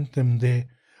who sent them there.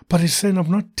 But he's saying, I've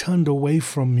not turned away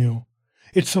from you.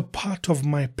 It's a part of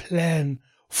my plan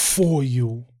for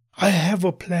you. I have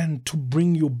a plan to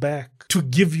bring you back, to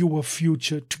give you a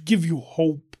future, to give you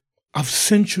hope. I've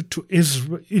sent you to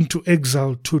Israel, into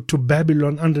exile, to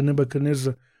Babylon under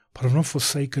Nebuchadnezzar, but I've not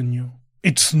forsaken you.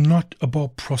 It's not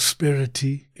about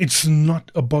prosperity. It's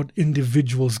not about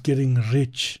individuals getting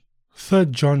rich. 3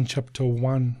 John chapter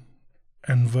 1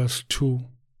 and verse 2.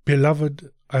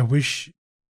 Beloved, I wish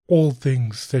all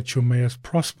things that you may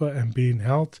prosper and be in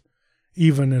health,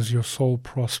 even as your soul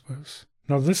prospers.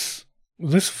 Now this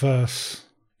verse,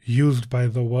 used by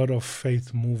the Word of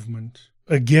Faith movement,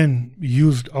 again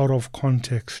used out of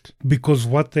context, because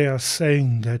what they are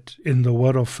saying that in the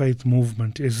Word of Faith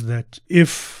movement is that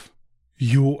if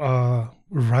you are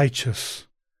righteous,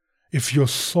 if your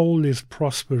soul is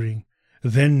prospering,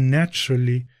 then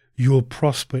naturally you will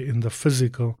prosper in the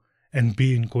physical and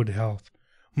be in good health.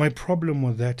 My problem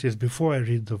with that is, before I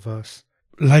read the verse,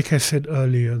 like I said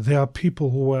earlier, there are people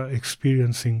who are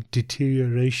experiencing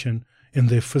deterioration in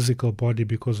their physical body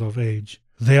because of age.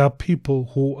 There are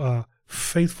people who are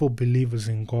faithful believers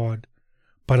in God,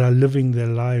 but are living their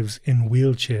lives in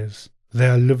wheelchairs. They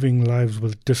are living lives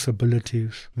with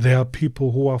disabilities. There are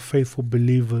people who are faithful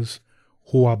believers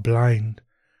who are blind.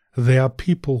 There are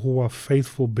people who are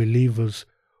faithful believers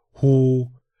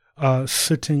who are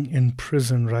sitting in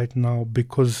prison right now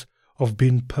because of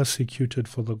being persecuted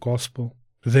for the gospel.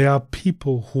 There are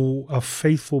people who are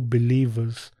faithful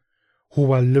believers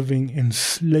who are living in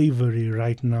slavery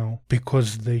right now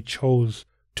because they chose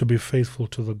to be faithful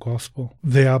to the gospel.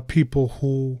 There are people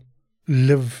who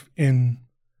live in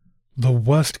the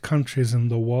worst countries in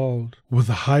the world with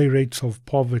high rates of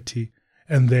poverty,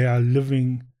 and they are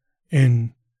living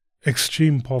in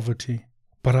extreme poverty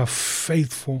but are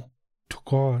faithful to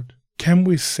God. Can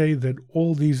we say that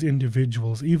all these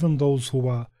individuals, even those who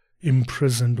are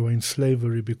imprisoned or in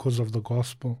slavery because of the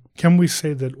gospel, can we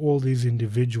say that all these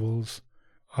individuals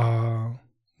are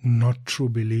not true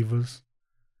believers?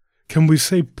 Can we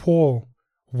say Paul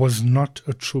was not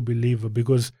a true believer?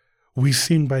 Because we've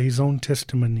seen by his own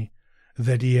testimony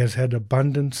that he has had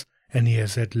abundance and he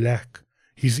has had lack.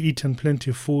 He's eaten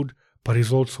plenty of food, but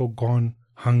he's also gone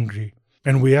hungry.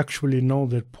 And we actually know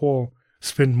that Paul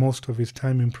spent most of his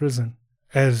time in prison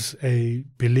as a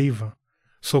believer.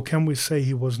 So can we say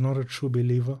he was not a true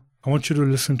believer? I want you to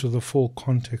listen to the full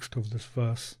context of this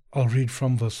verse. I'll read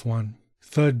from verse 1.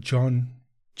 3 John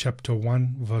chapter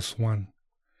 1, verse 1.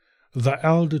 The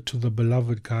elder to the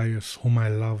beloved Gaius, whom I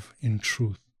love in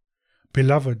truth.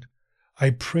 Beloved,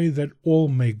 I pray that all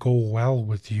may go well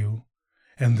with you,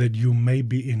 and that you may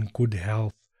be in good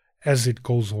health, as it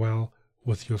goes well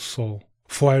with your soul.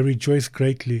 For I rejoice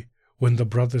greatly when the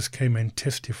brothers came and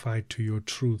testified to your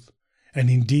truth, and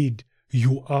indeed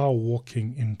you are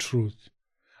walking in truth.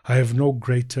 I have no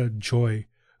greater joy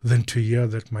than to hear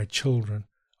that my children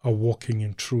are walking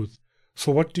in truth.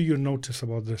 So what do you notice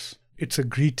about this? It's a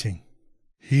greeting.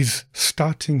 He's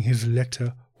starting his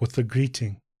letter with a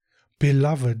greeting.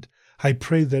 Beloved, I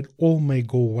pray that all may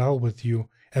go well with you,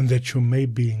 and that you may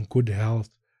be in good health,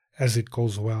 as it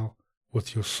goes well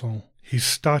with your soul. He's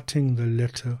starting the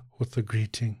letter with a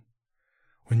greeting.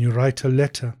 When you write a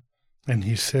letter, and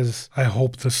he says, I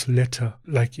hope this letter,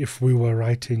 like if we were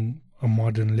writing a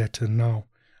modern letter now,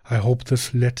 I hope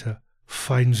this letter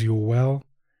finds you well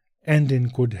and in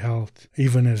good health,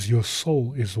 even as your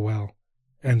soul is well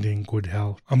and in good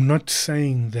health. I'm not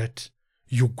saying that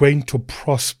you're going to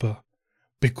prosper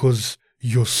because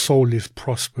your soul is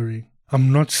prospering.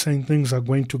 I'm not saying things are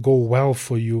going to go well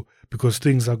for you because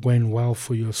things are going well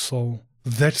for your soul.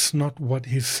 That's not what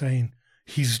he's saying.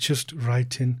 He's just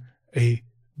writing a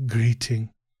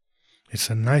greeting. It's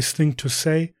a nice thing to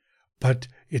say, but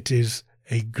it is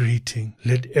a greeting.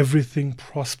 Let everything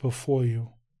prosper for you,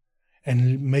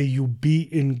 and may you be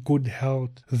in good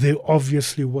health. There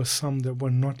obviously were some that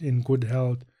were not in good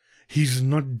health. He's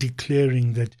not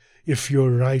declaring that if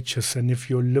you're righteous and if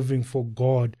you're living for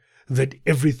God, that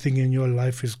everything in your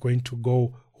life is going to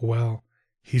go well.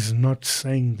 He's not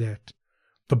saying that.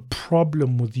 The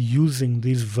problem with using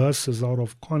these verses out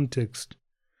of context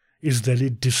is that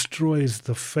it destroys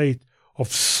the faith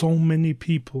of so many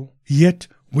people. Yet,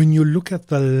 when you look at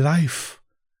the life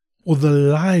or the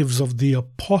lives of the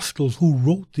apostles who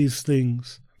wrote these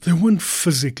things, they weren't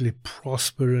physically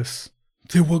prosperous.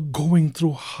 They were going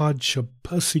through hardship,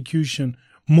 persecution.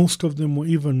 Most of them were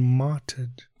even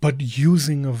martyred. But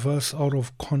using a verse out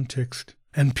of context,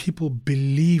 and people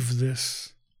believe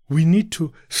this. We need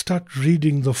to start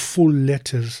reading the full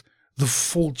letters, the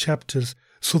full chapters,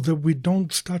 so that we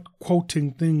don't start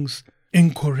quoting things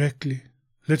incorrectly.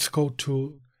 Let's go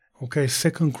to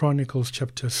 2 Chronicles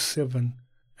chapter 7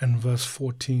 and verse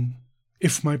 14.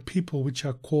 If my people which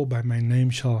are called by my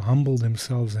name shall humble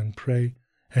themselves and pray,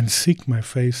 and seek my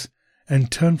face, and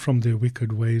turn from their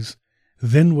wicked ways,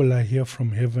 then will I hear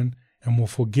from heaven, and will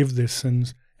forgive their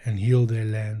sins, and heal their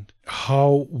land.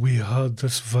 How we heard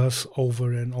this verse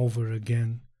over and over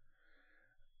again.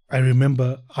 I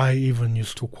remember I even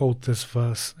used to quote this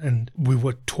verse, and we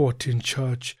were taught in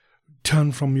church,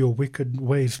 turn from your wicked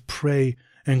ways, pray,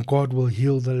 and God will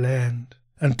heal the land.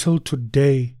 Until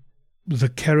today, the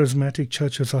charismatic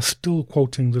churches are still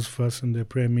quoting this verse in their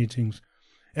prayer meetings.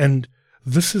 And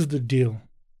this is the deal.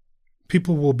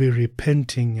 People will be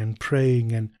repenting and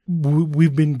praying, and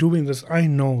we've been doing this. I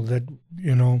know that,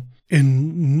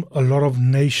 in a lot of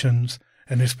nations,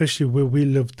 and especially where we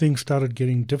live, things started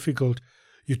getting difficult.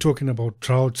 You're talking about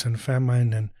droughts and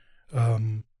famine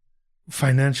and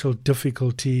financial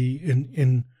difficulty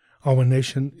in our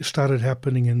nation. It started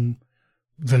happening in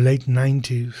the late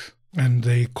 90s, and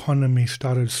the economy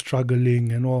started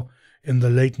struggling and all in the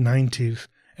late 90s.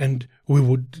 And we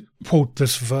would quote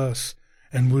this verse,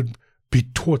 and we'd be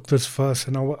taught this verse.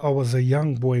 And I was a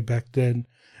young boy back then,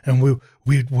 and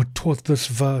we were taught this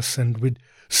verse, and we'd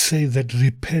say that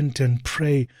repent and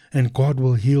pray, and God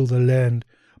will heal the land.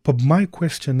 But my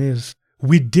question is,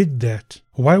 we did that.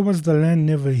 Why was the land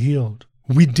never healed?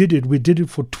 We did it. We did it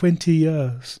for 20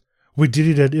 years. We did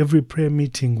it at every prayer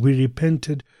meeting. We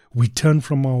repented. We turned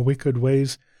from our wicked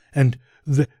ways. And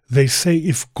they say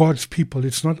if God's people,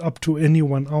 it's not up to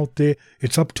anyone out there.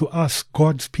 It's up to us,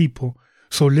 God's people.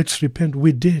 So let's repent.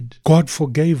 We did. God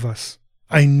forgave us.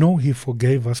 I know He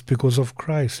forgave us because of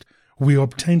Christ. We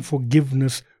obtained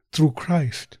forgiveness through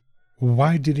Christ.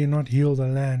 Why did He not heal the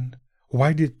land?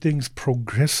 Why did things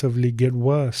progressively get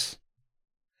worse?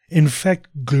 In fact,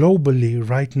 globally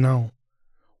right now,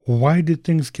 why did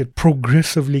things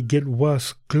progressively get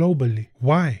worse globally?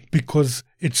 Why? Because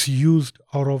it's used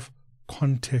out of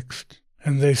context.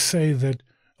 And they say that,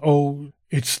 oh,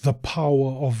 it's the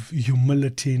power of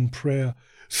humility in prayer,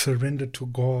 surrender to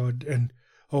God, and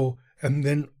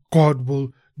then God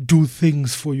will do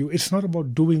things for you. It's not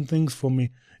about doing things for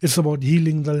me. It's about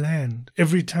healing the land.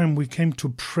 Every time we came to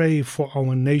pray for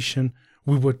our nation,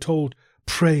 we were told,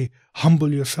 pray,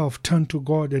 humble yourself, turn to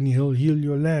God, and He'll heal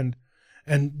your land.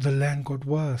 And the land got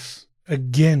worse.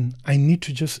 Again, I need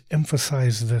to just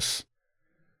emphasize this.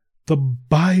 The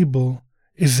Bible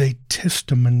is a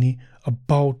testimony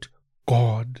about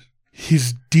God,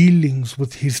 His dealings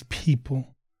with His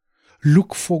people.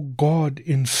 Look for God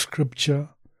in Scripture.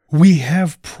 We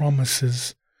have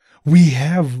promises. We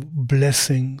have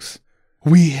blessings.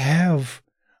 We have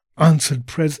answered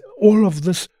prayers. All of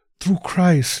this through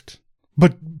Christ.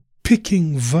 But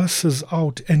picking verses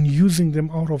out and using them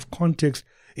out of context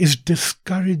is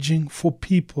discouraging for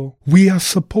people. We are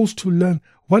supposed to learn.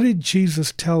 What did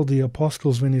Jesus tell the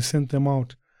apostles when He sent them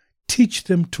out? Teach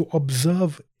them to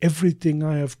observe everything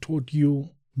I have taught you.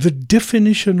 The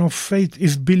definition of faith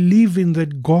is believing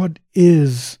that God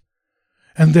is,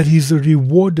 and that He's a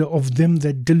rewarder of them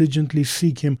that diligently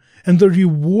seek Him. And the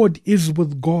reward is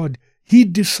with God. He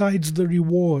decides the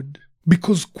reward.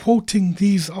 Because quoting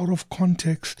these out of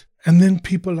context, and then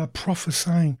people are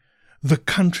prophesying, the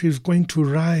country is going to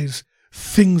rise,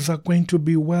 things are going to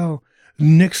be well,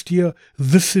 next year,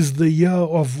 this is the year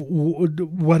of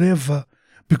whatever,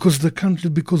 because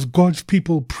God's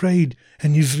people prayed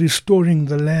and He's restoring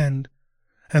the land.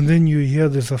 And then you hear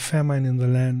there's a famine in the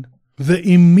land. The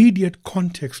immediate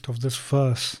context of this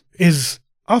verse is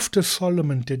after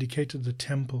Solomon dedicated the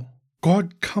temple,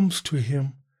 God comes to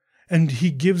him and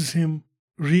He gives him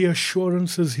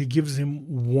reassurances, He gives him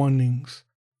warnings.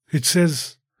 It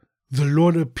says, the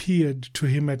Lord appeared to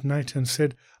him at night and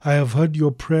said, I have heard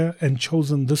your prayer and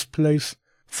chosen this place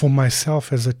for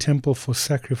myself as a temple for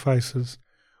sacrifices.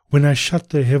 When I shut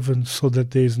the heavens so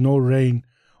that there is no rain,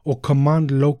 or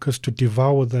command locusts to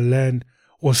devour the land,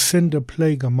 or send a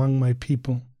plague among my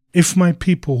people. If my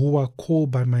people who are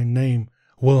called by my name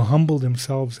will humble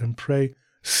themselves and pray,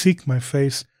 seek my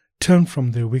face, turn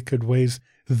from their wicked ways,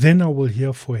 then I will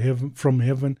hear from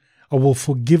heaven, I will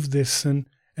forgive their sin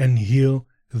and heal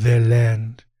their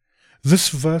land. This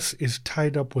verse is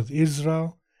tied up with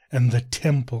Israel and the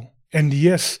temple. And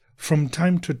yes, from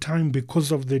time to time,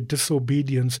 because of their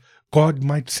disobedience, God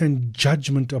might send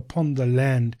judgment upon the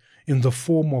land in the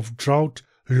form of drought,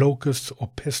 locusts, or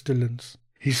pestilence.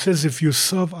 He says, if you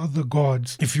serve other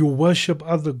gods, if you worship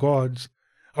other gods,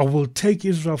 I will take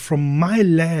Israel from my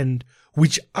land,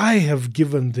 which I have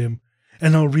given them,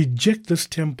 and I'll reject this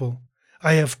temple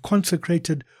I have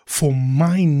consecrated for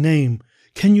my name.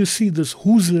 Can you see this?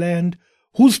 Whose land?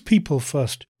 Whose people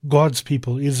first? God's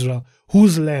people, Israel.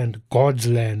 Whose land? God's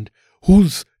land.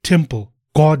 Whose temple?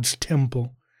 God's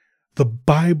temple. The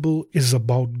Bible is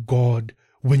about God.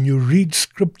 When you read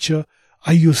Scripture,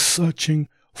 are you searching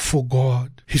for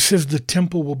God? He says the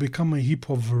temple will become a heap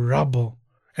of rubble,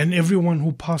 and everyone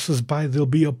who passes by, they'll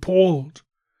be appalled.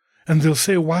 And they'll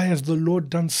say, why has the Lord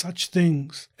done such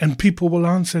things? And people will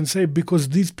answer and say, because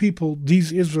these people,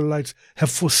 these Israelites, have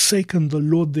forsaken the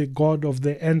Lord their God of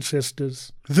their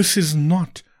ancestors. This is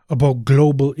not about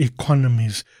global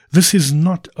economies. This is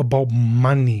not about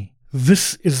money.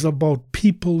 This is about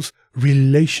people's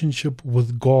relationship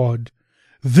with God.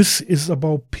 This is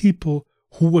about people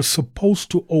who were supposed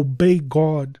to obey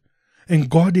God. And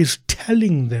God is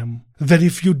telling them that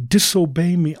if you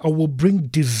disobey me, I will bring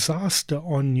disaster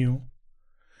on you.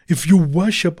 If you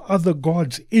worship other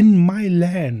gods in my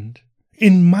land,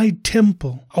 in my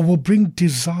temple, I will bring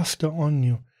disaster on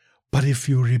you. But if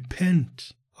you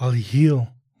repent, I'll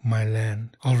heal my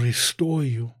land. I'll restore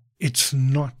you. It's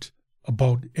not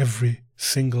about every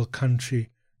single country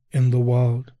in the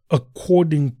world.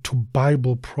 According to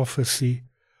Bible prophecy,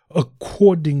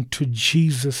 according to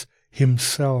Jesus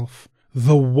Himself,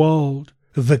 the world,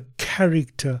 the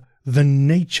character, the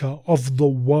nature of the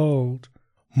world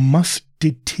must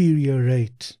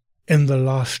deteriorate in the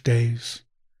last days.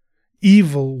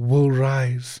 Evil will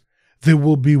rise. There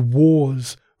will be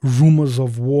wars, rumors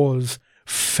of wars,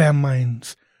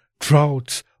 famines,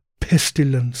 droughts,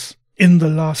 pestilence in the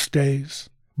last days.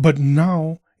 But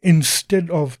now, instead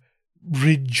of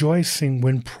rejoicing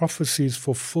when prophecy is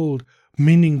fulfilled,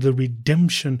 meaning the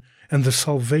redemption and the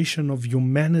salvation of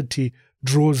humanity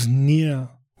draws near,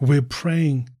 we're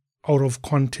praying out of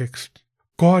context.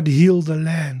 God heal the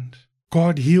land.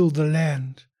 God heal the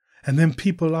land. And then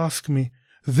people ask me,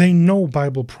 they know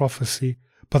Bible prophecy,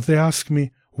 but they ask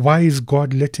me, why is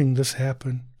God letting this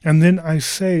happen? And then I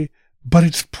say, but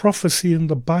it's prophecy in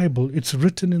the Bible. It's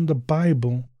written in the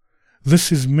Bible.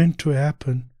 This is meant to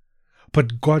happen.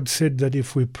 But God said that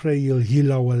if we pray, He'll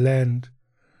heal our land.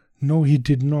 No, He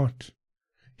did not.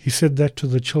 He said that to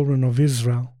the children of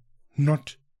Israel,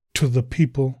 not to the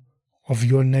people of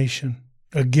your nation.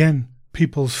 Again,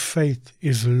 people's faith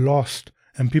is lost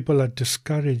and people are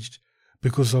discouraged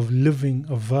because of living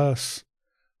a verse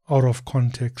out of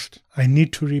context. I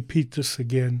need to repeat this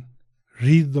again.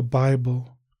 Read the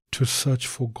Bible to search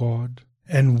for God.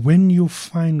 And when you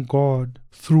find God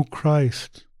through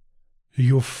Christ,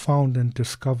 you've found and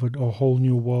discovered a whole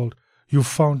new world. You've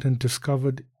found and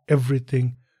discovered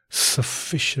everything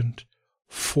sufficient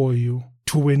for you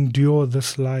to endure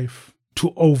this life,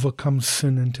 to overcome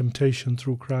sin and temptation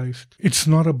through Christ. It's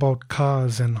not about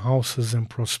cars and houses and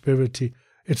prosperity.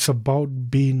 It's about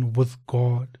being with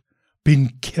God,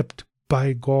 being kept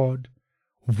by God,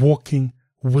 walking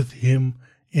with Him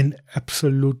in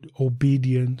absolute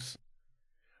obedience.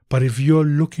 But if you're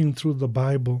looking through the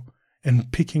Bible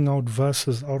and picking out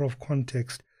verses out of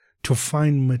context to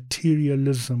find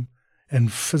materialism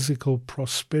and physical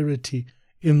prosperity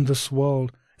in this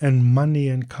world and money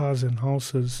and cars and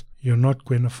houses, you're not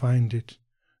going to find it.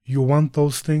 You want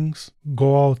those things?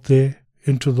 Go out there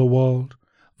into the world.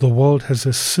 The world has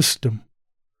a system.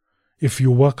 If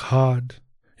you work hard,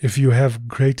 if you have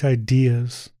great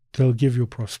ideas, they'll give you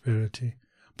prosperity.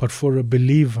 But for a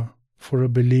believer,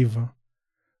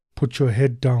 put your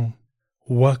head down,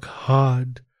 work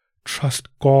hard, trust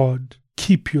God,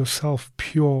 keep yourself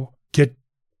pure, get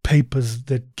papers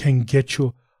that can get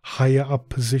you higher up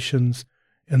positions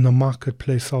in the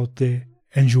marketplace out there,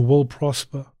 and you will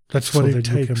prosper. That's what it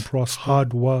takes. You can prosper.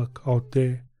 Hard work out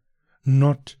there,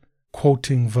 not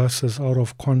quoting verses out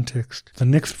of context. The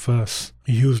next verse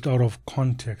used out of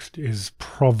context is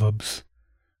Proverbs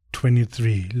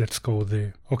 23. Let's go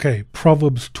there. Okay,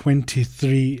 Proverbs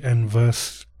 23 and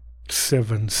verse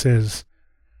 7 says,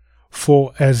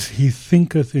 "For as he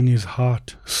thinketh in his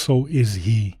heart, so is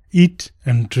he. Eat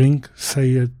and drink,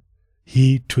 saith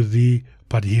he to thee,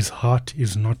 but his heart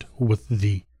is not with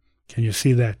thee." Can you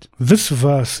see that? This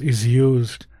verse is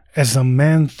used as a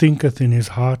man thinketh in his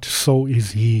heart, so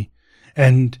is he.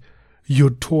 And you're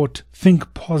taught,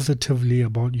 think positively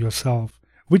about yourself,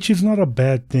 which is not a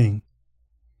bad thing.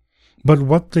 But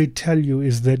what they tell you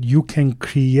is that you can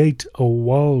create a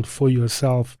world for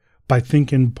yourself by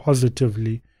thinking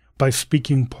positively, by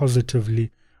speaking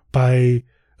positively, by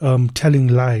telling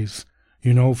lies.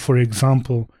 You know, for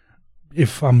example,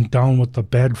 if I'm down with a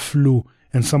bad flu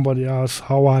and somebody asks,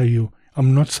 "How are you?"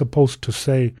 I'm not supposed to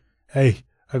say, "Hey,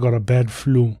 I got a bad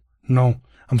flu." No,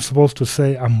 I'm supposed to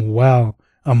say, "I'm well,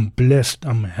 I'm blessed,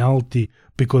 I'm healthy,"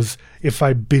 because if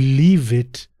I believe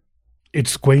it,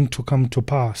 it's going to come to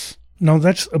pass. Now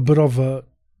that's a bit of a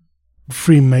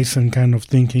Freemason kind of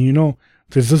thinking. You know,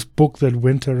 there's this book that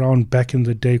went around back in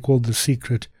the day called The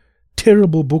Secret.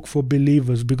 Terrible book for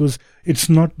believers because it's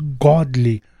not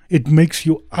godly. It makes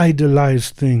you idolize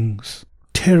things.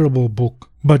 Terrible book.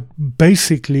 But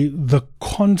basically the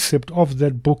concept of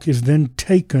that book is then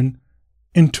taken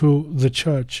into the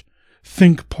church.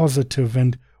 Think positive,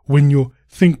 and when you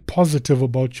think positive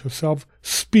about yourself,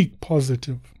 speak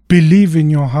positive. Believe in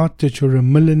your heart that you're a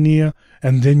millionaire,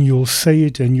 and then you'll say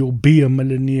it and you'll be a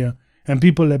millionaire. And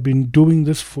people have been doing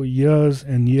this for years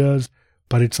and years,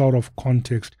 but it's out of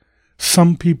context.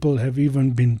 Some people have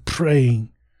even been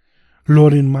praying,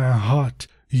 "Lord, in my heart,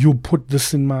 you put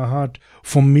this in my heart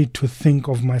for me to think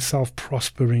of myself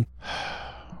prospering."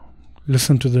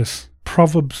 Listen to this.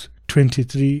 Proverbs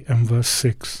 23 and verse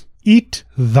 6. "Eat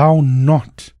thou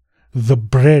not the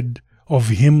bread of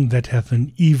him that hath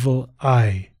an evil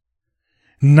eye,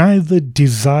 neither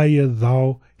desire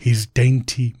thou his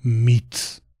dainty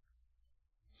meats.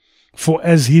 For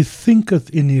as he thinketh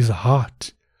in his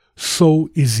heart, so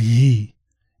is he.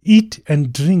 Eat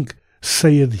and drink,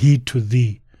 saith he to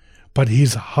thee, but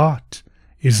his heart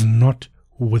is not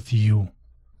with you."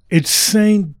 It's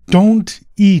saying don't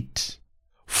eat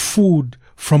food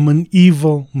from an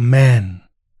evil man.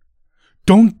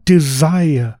 Don't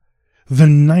desire the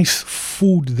nice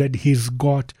food that he's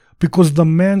got, because the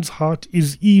man's heart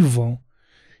is evil.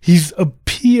 He's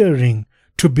appearing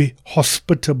to be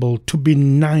hospitable, to be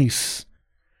nice.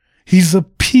 He's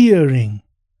appearing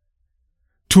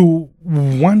to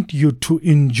want you to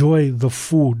enjoy the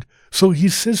food. So he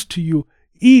says to you,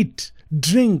 eat,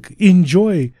 drink,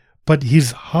 enjoy, but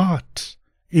his heart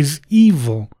is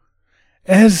evil.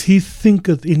 As he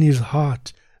thinketh in his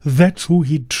heart, that's who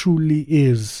he truly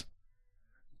is.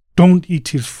 Don't eat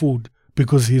his food,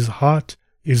 because his heart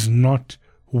is not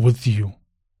with you.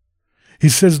 He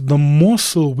says, the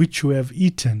morsel which you have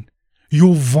eaten,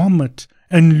 you vomit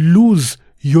and lose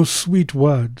your sweet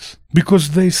words.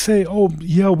 Because they say, oh,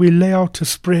 yeah, we lay out a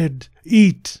spread,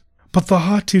 eat. But the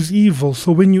heart is evil,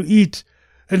 so when you eat,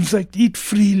 and it's like, eat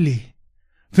freely.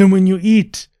 Then when you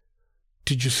eat,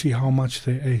 did you see how much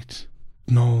they ate?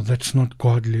 No, that's not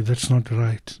godly, that's not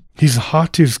right. His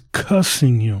heart is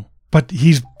cursing you, but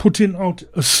he's putting out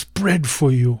a spread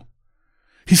for you.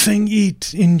 He's saying,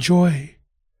 eat, enjoy.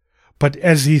 But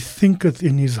as he thinketh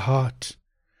in his heart,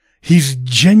 his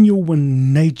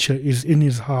genuine nature is in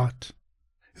his heart.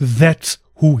 That's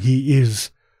who he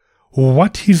is.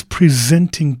 What he's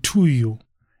presenting to you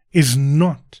is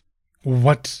not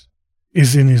what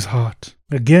is in his heart.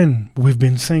 Again, we've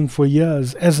been saying for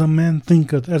years, as a man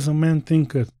thinketh, as a man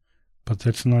thinketh. But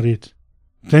that's not it.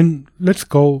 Then let's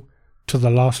go to the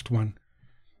last one.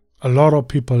 A lot of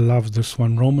people love this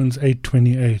one, Romans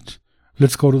 8:28.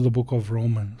 Let's go to the book of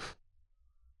Romans.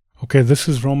 Okay, this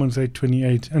is Romans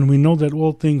 8:28. And we know that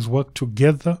all things work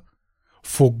together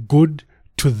for good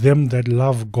to them that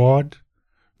love God,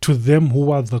 to them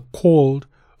who are the called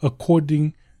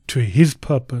according to his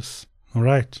purpose. All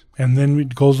right. And then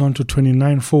it goes on to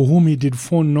 29. For whom he did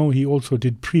foreknow, he also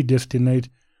did predestinate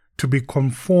to be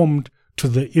conformed to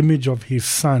the image of his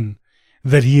Son,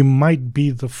 that he might be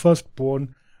the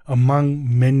firstborn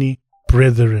among many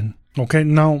brethren. Okay,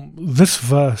 now this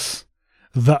verse,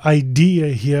 the idea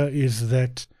here is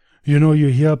that, you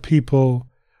hear people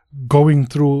going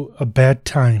through a bad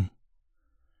time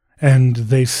and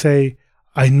they say,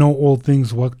 I know all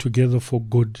things work together for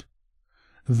good.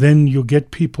 Then you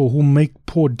get people who make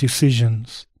poor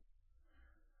decisions.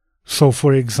 So,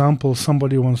 for example,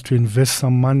 somebody wants to invest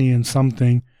some money in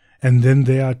something and then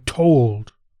they are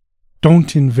told,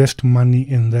 don't invest money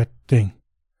in that thing.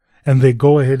 And they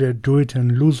go ahead and do it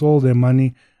and lose all their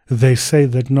money. They say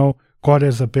that, no, God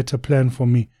has a better plan for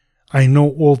me. I know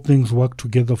all things work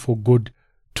together for good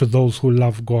to those who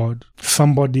love God.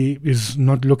 Somebody is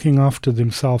not looking after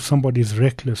themselves. Somebody is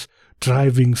reckless,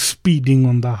 driving, speeding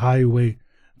on the highway.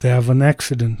 They have an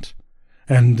accident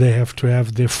and they have to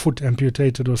have their foot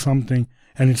amputated or something.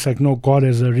 And it's like, no, God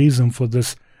has a reason for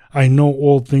this. I know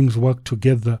all things work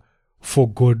together for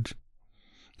good.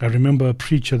 I remember a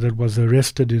preacher that was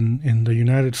arrested in the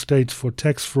United States for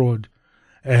tax fraud.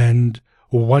 And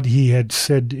what he had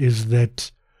said is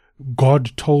that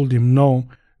God told him, no,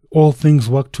 all things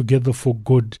work together for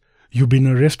good. You've been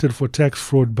arrested for tax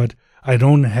fraud, but I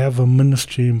don't have a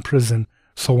ministry in prison,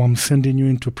 so I'm sending you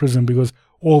into prison because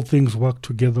all things work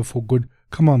together for good.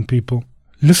 Come on, people.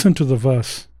 Listen to the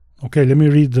verse. Okay, let me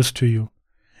read this to you.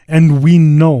 And we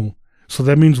know, so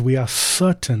that means we are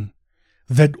certain,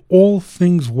 that all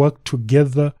things work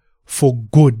together for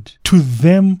good to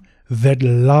them that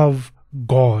love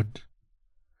God.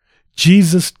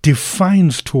 Jesus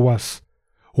defines to us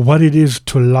what it is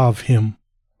to love him.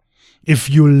 If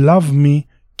you love me,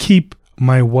 keep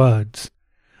my words.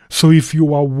 So if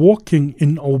you are walking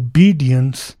in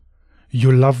obedience,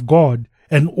 you love God,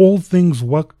 and all things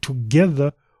work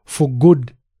together for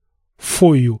good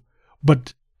for you.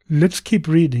 But let's keep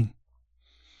reading.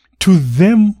 To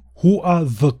them who are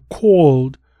the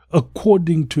called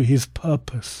according to his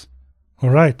purpose. All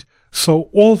right. So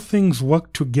all things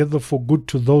work together for good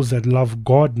to those that love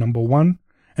God, number one.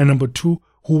 And number two,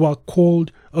 who are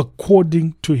called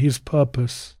according to his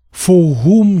purpose. For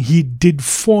whom he did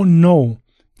foreknow,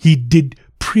 he did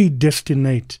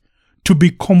predestinate to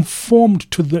be conformed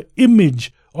to the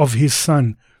image of his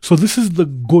Son. So this is the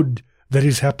good that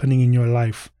is happening in your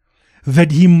life.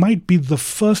 That he might be the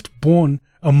firstborn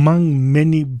among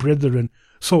many brethren.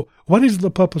 So what is the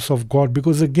purpose of God?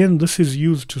 Because again, this is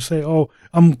used to say, oh,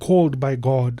 I'm called by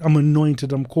God. I'm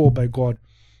anointed. I'm called by God.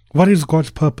 What is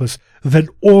God's purpose? That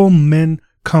all men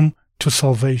come to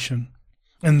salvation.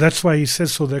 And that's why he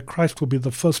says so that Christ will be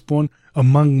the firstborn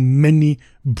among many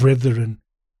brethren.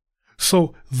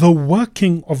 So the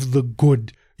working of the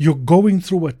good, you're going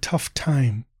through a tough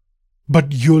time,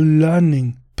 but you're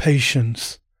learning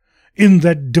patience. In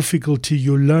that difficulty,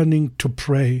 you're learning to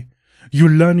pray. You're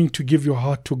learning to give your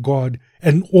heart to God,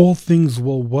 and all things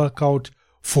will work out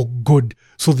for good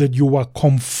so that you are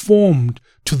conformed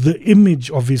to the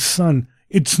image of his Son.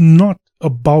 It's not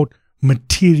about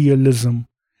materialism.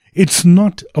 It's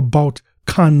not about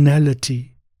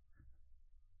carnality.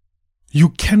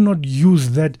 You cannot use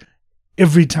that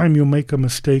every time you make a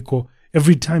mistake or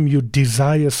every time you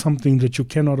desire something that you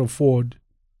cannot afford.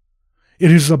 It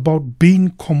is about being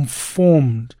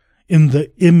conformed in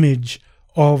the image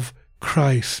of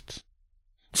Christ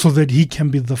so that he can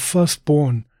be the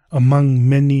firstborn among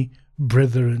many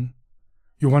brethren.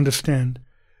 You understand?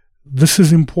 This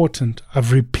is important.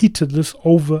 I've repeated this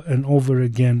over and over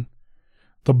again.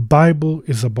 The Bible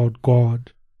is about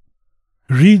God.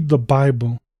 Read the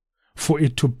Bible for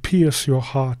it to pierce your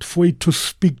heart, for it to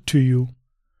speak to you,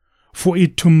 for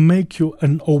it to make you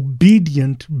an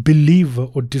obedient believer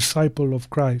or disciple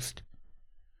of Christ.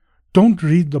 Don't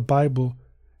read the Bible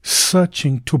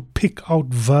searching to pick out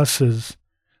verses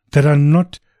that are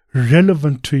not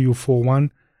relevant to you, for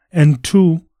one, and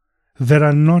two,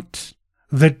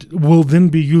 that will then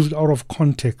be used out of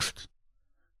context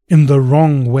in the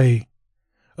wrong way.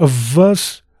 A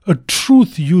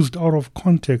truth used out of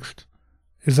context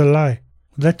is a lie.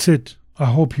 That's it. I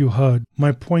hope you heard.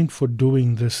 My point for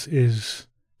doing this is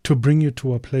to bring you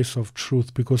to a place of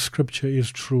truth, because Scripture is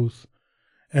truth.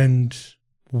 And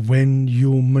when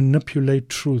you manipulate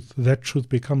truth, that truth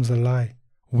becomes a lie.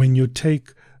 When you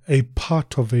take a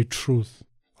part of a truth,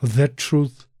 that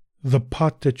truth, the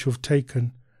part that you've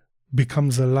taken,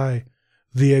 becomes a lie.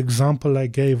 The example I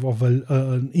gave of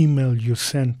an email you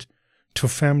sent to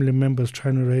family members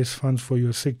trying to raise funds for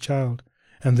your sick child,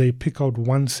 and they pick out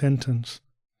one sentence,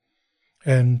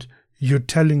 and you're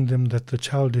telling them that the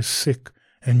child is sick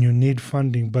and you need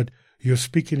funding, but you're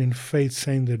speaking in faith,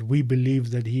 saying that we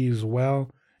believe that he is well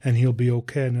and he'll be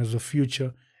okay and has a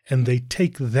future, and they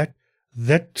take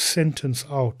that sentence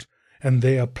out and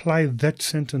they apply that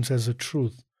sentence as a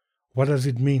truth. What does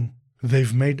it mean?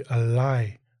 They've made a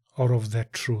lie out of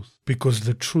that truth, because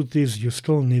the truth is you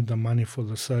still need the money for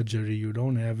the surgery. You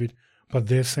don't have it, but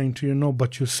they're saying to you, no,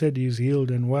 but you said he's healed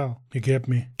and well. You get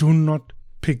me? Do not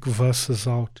pick verses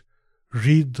out.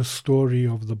 Read the story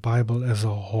of the Bible as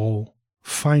a whole.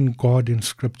 Find God in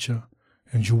Scripture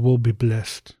and you will be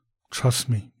blessed. Trust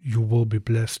me, you will be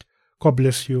blessed. God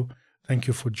bless you. Thank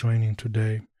you for joining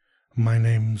today. My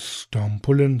name's Dom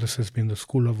Pullen. This has been the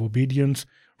School of Obedience.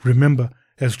 Remember,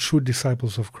 as true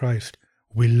disciples of Christ,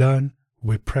 we learn,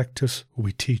 we practice,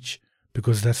 we teach,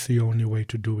 because that's the only way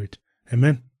to do it.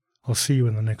 Amen. I'll see you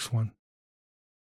in the next one.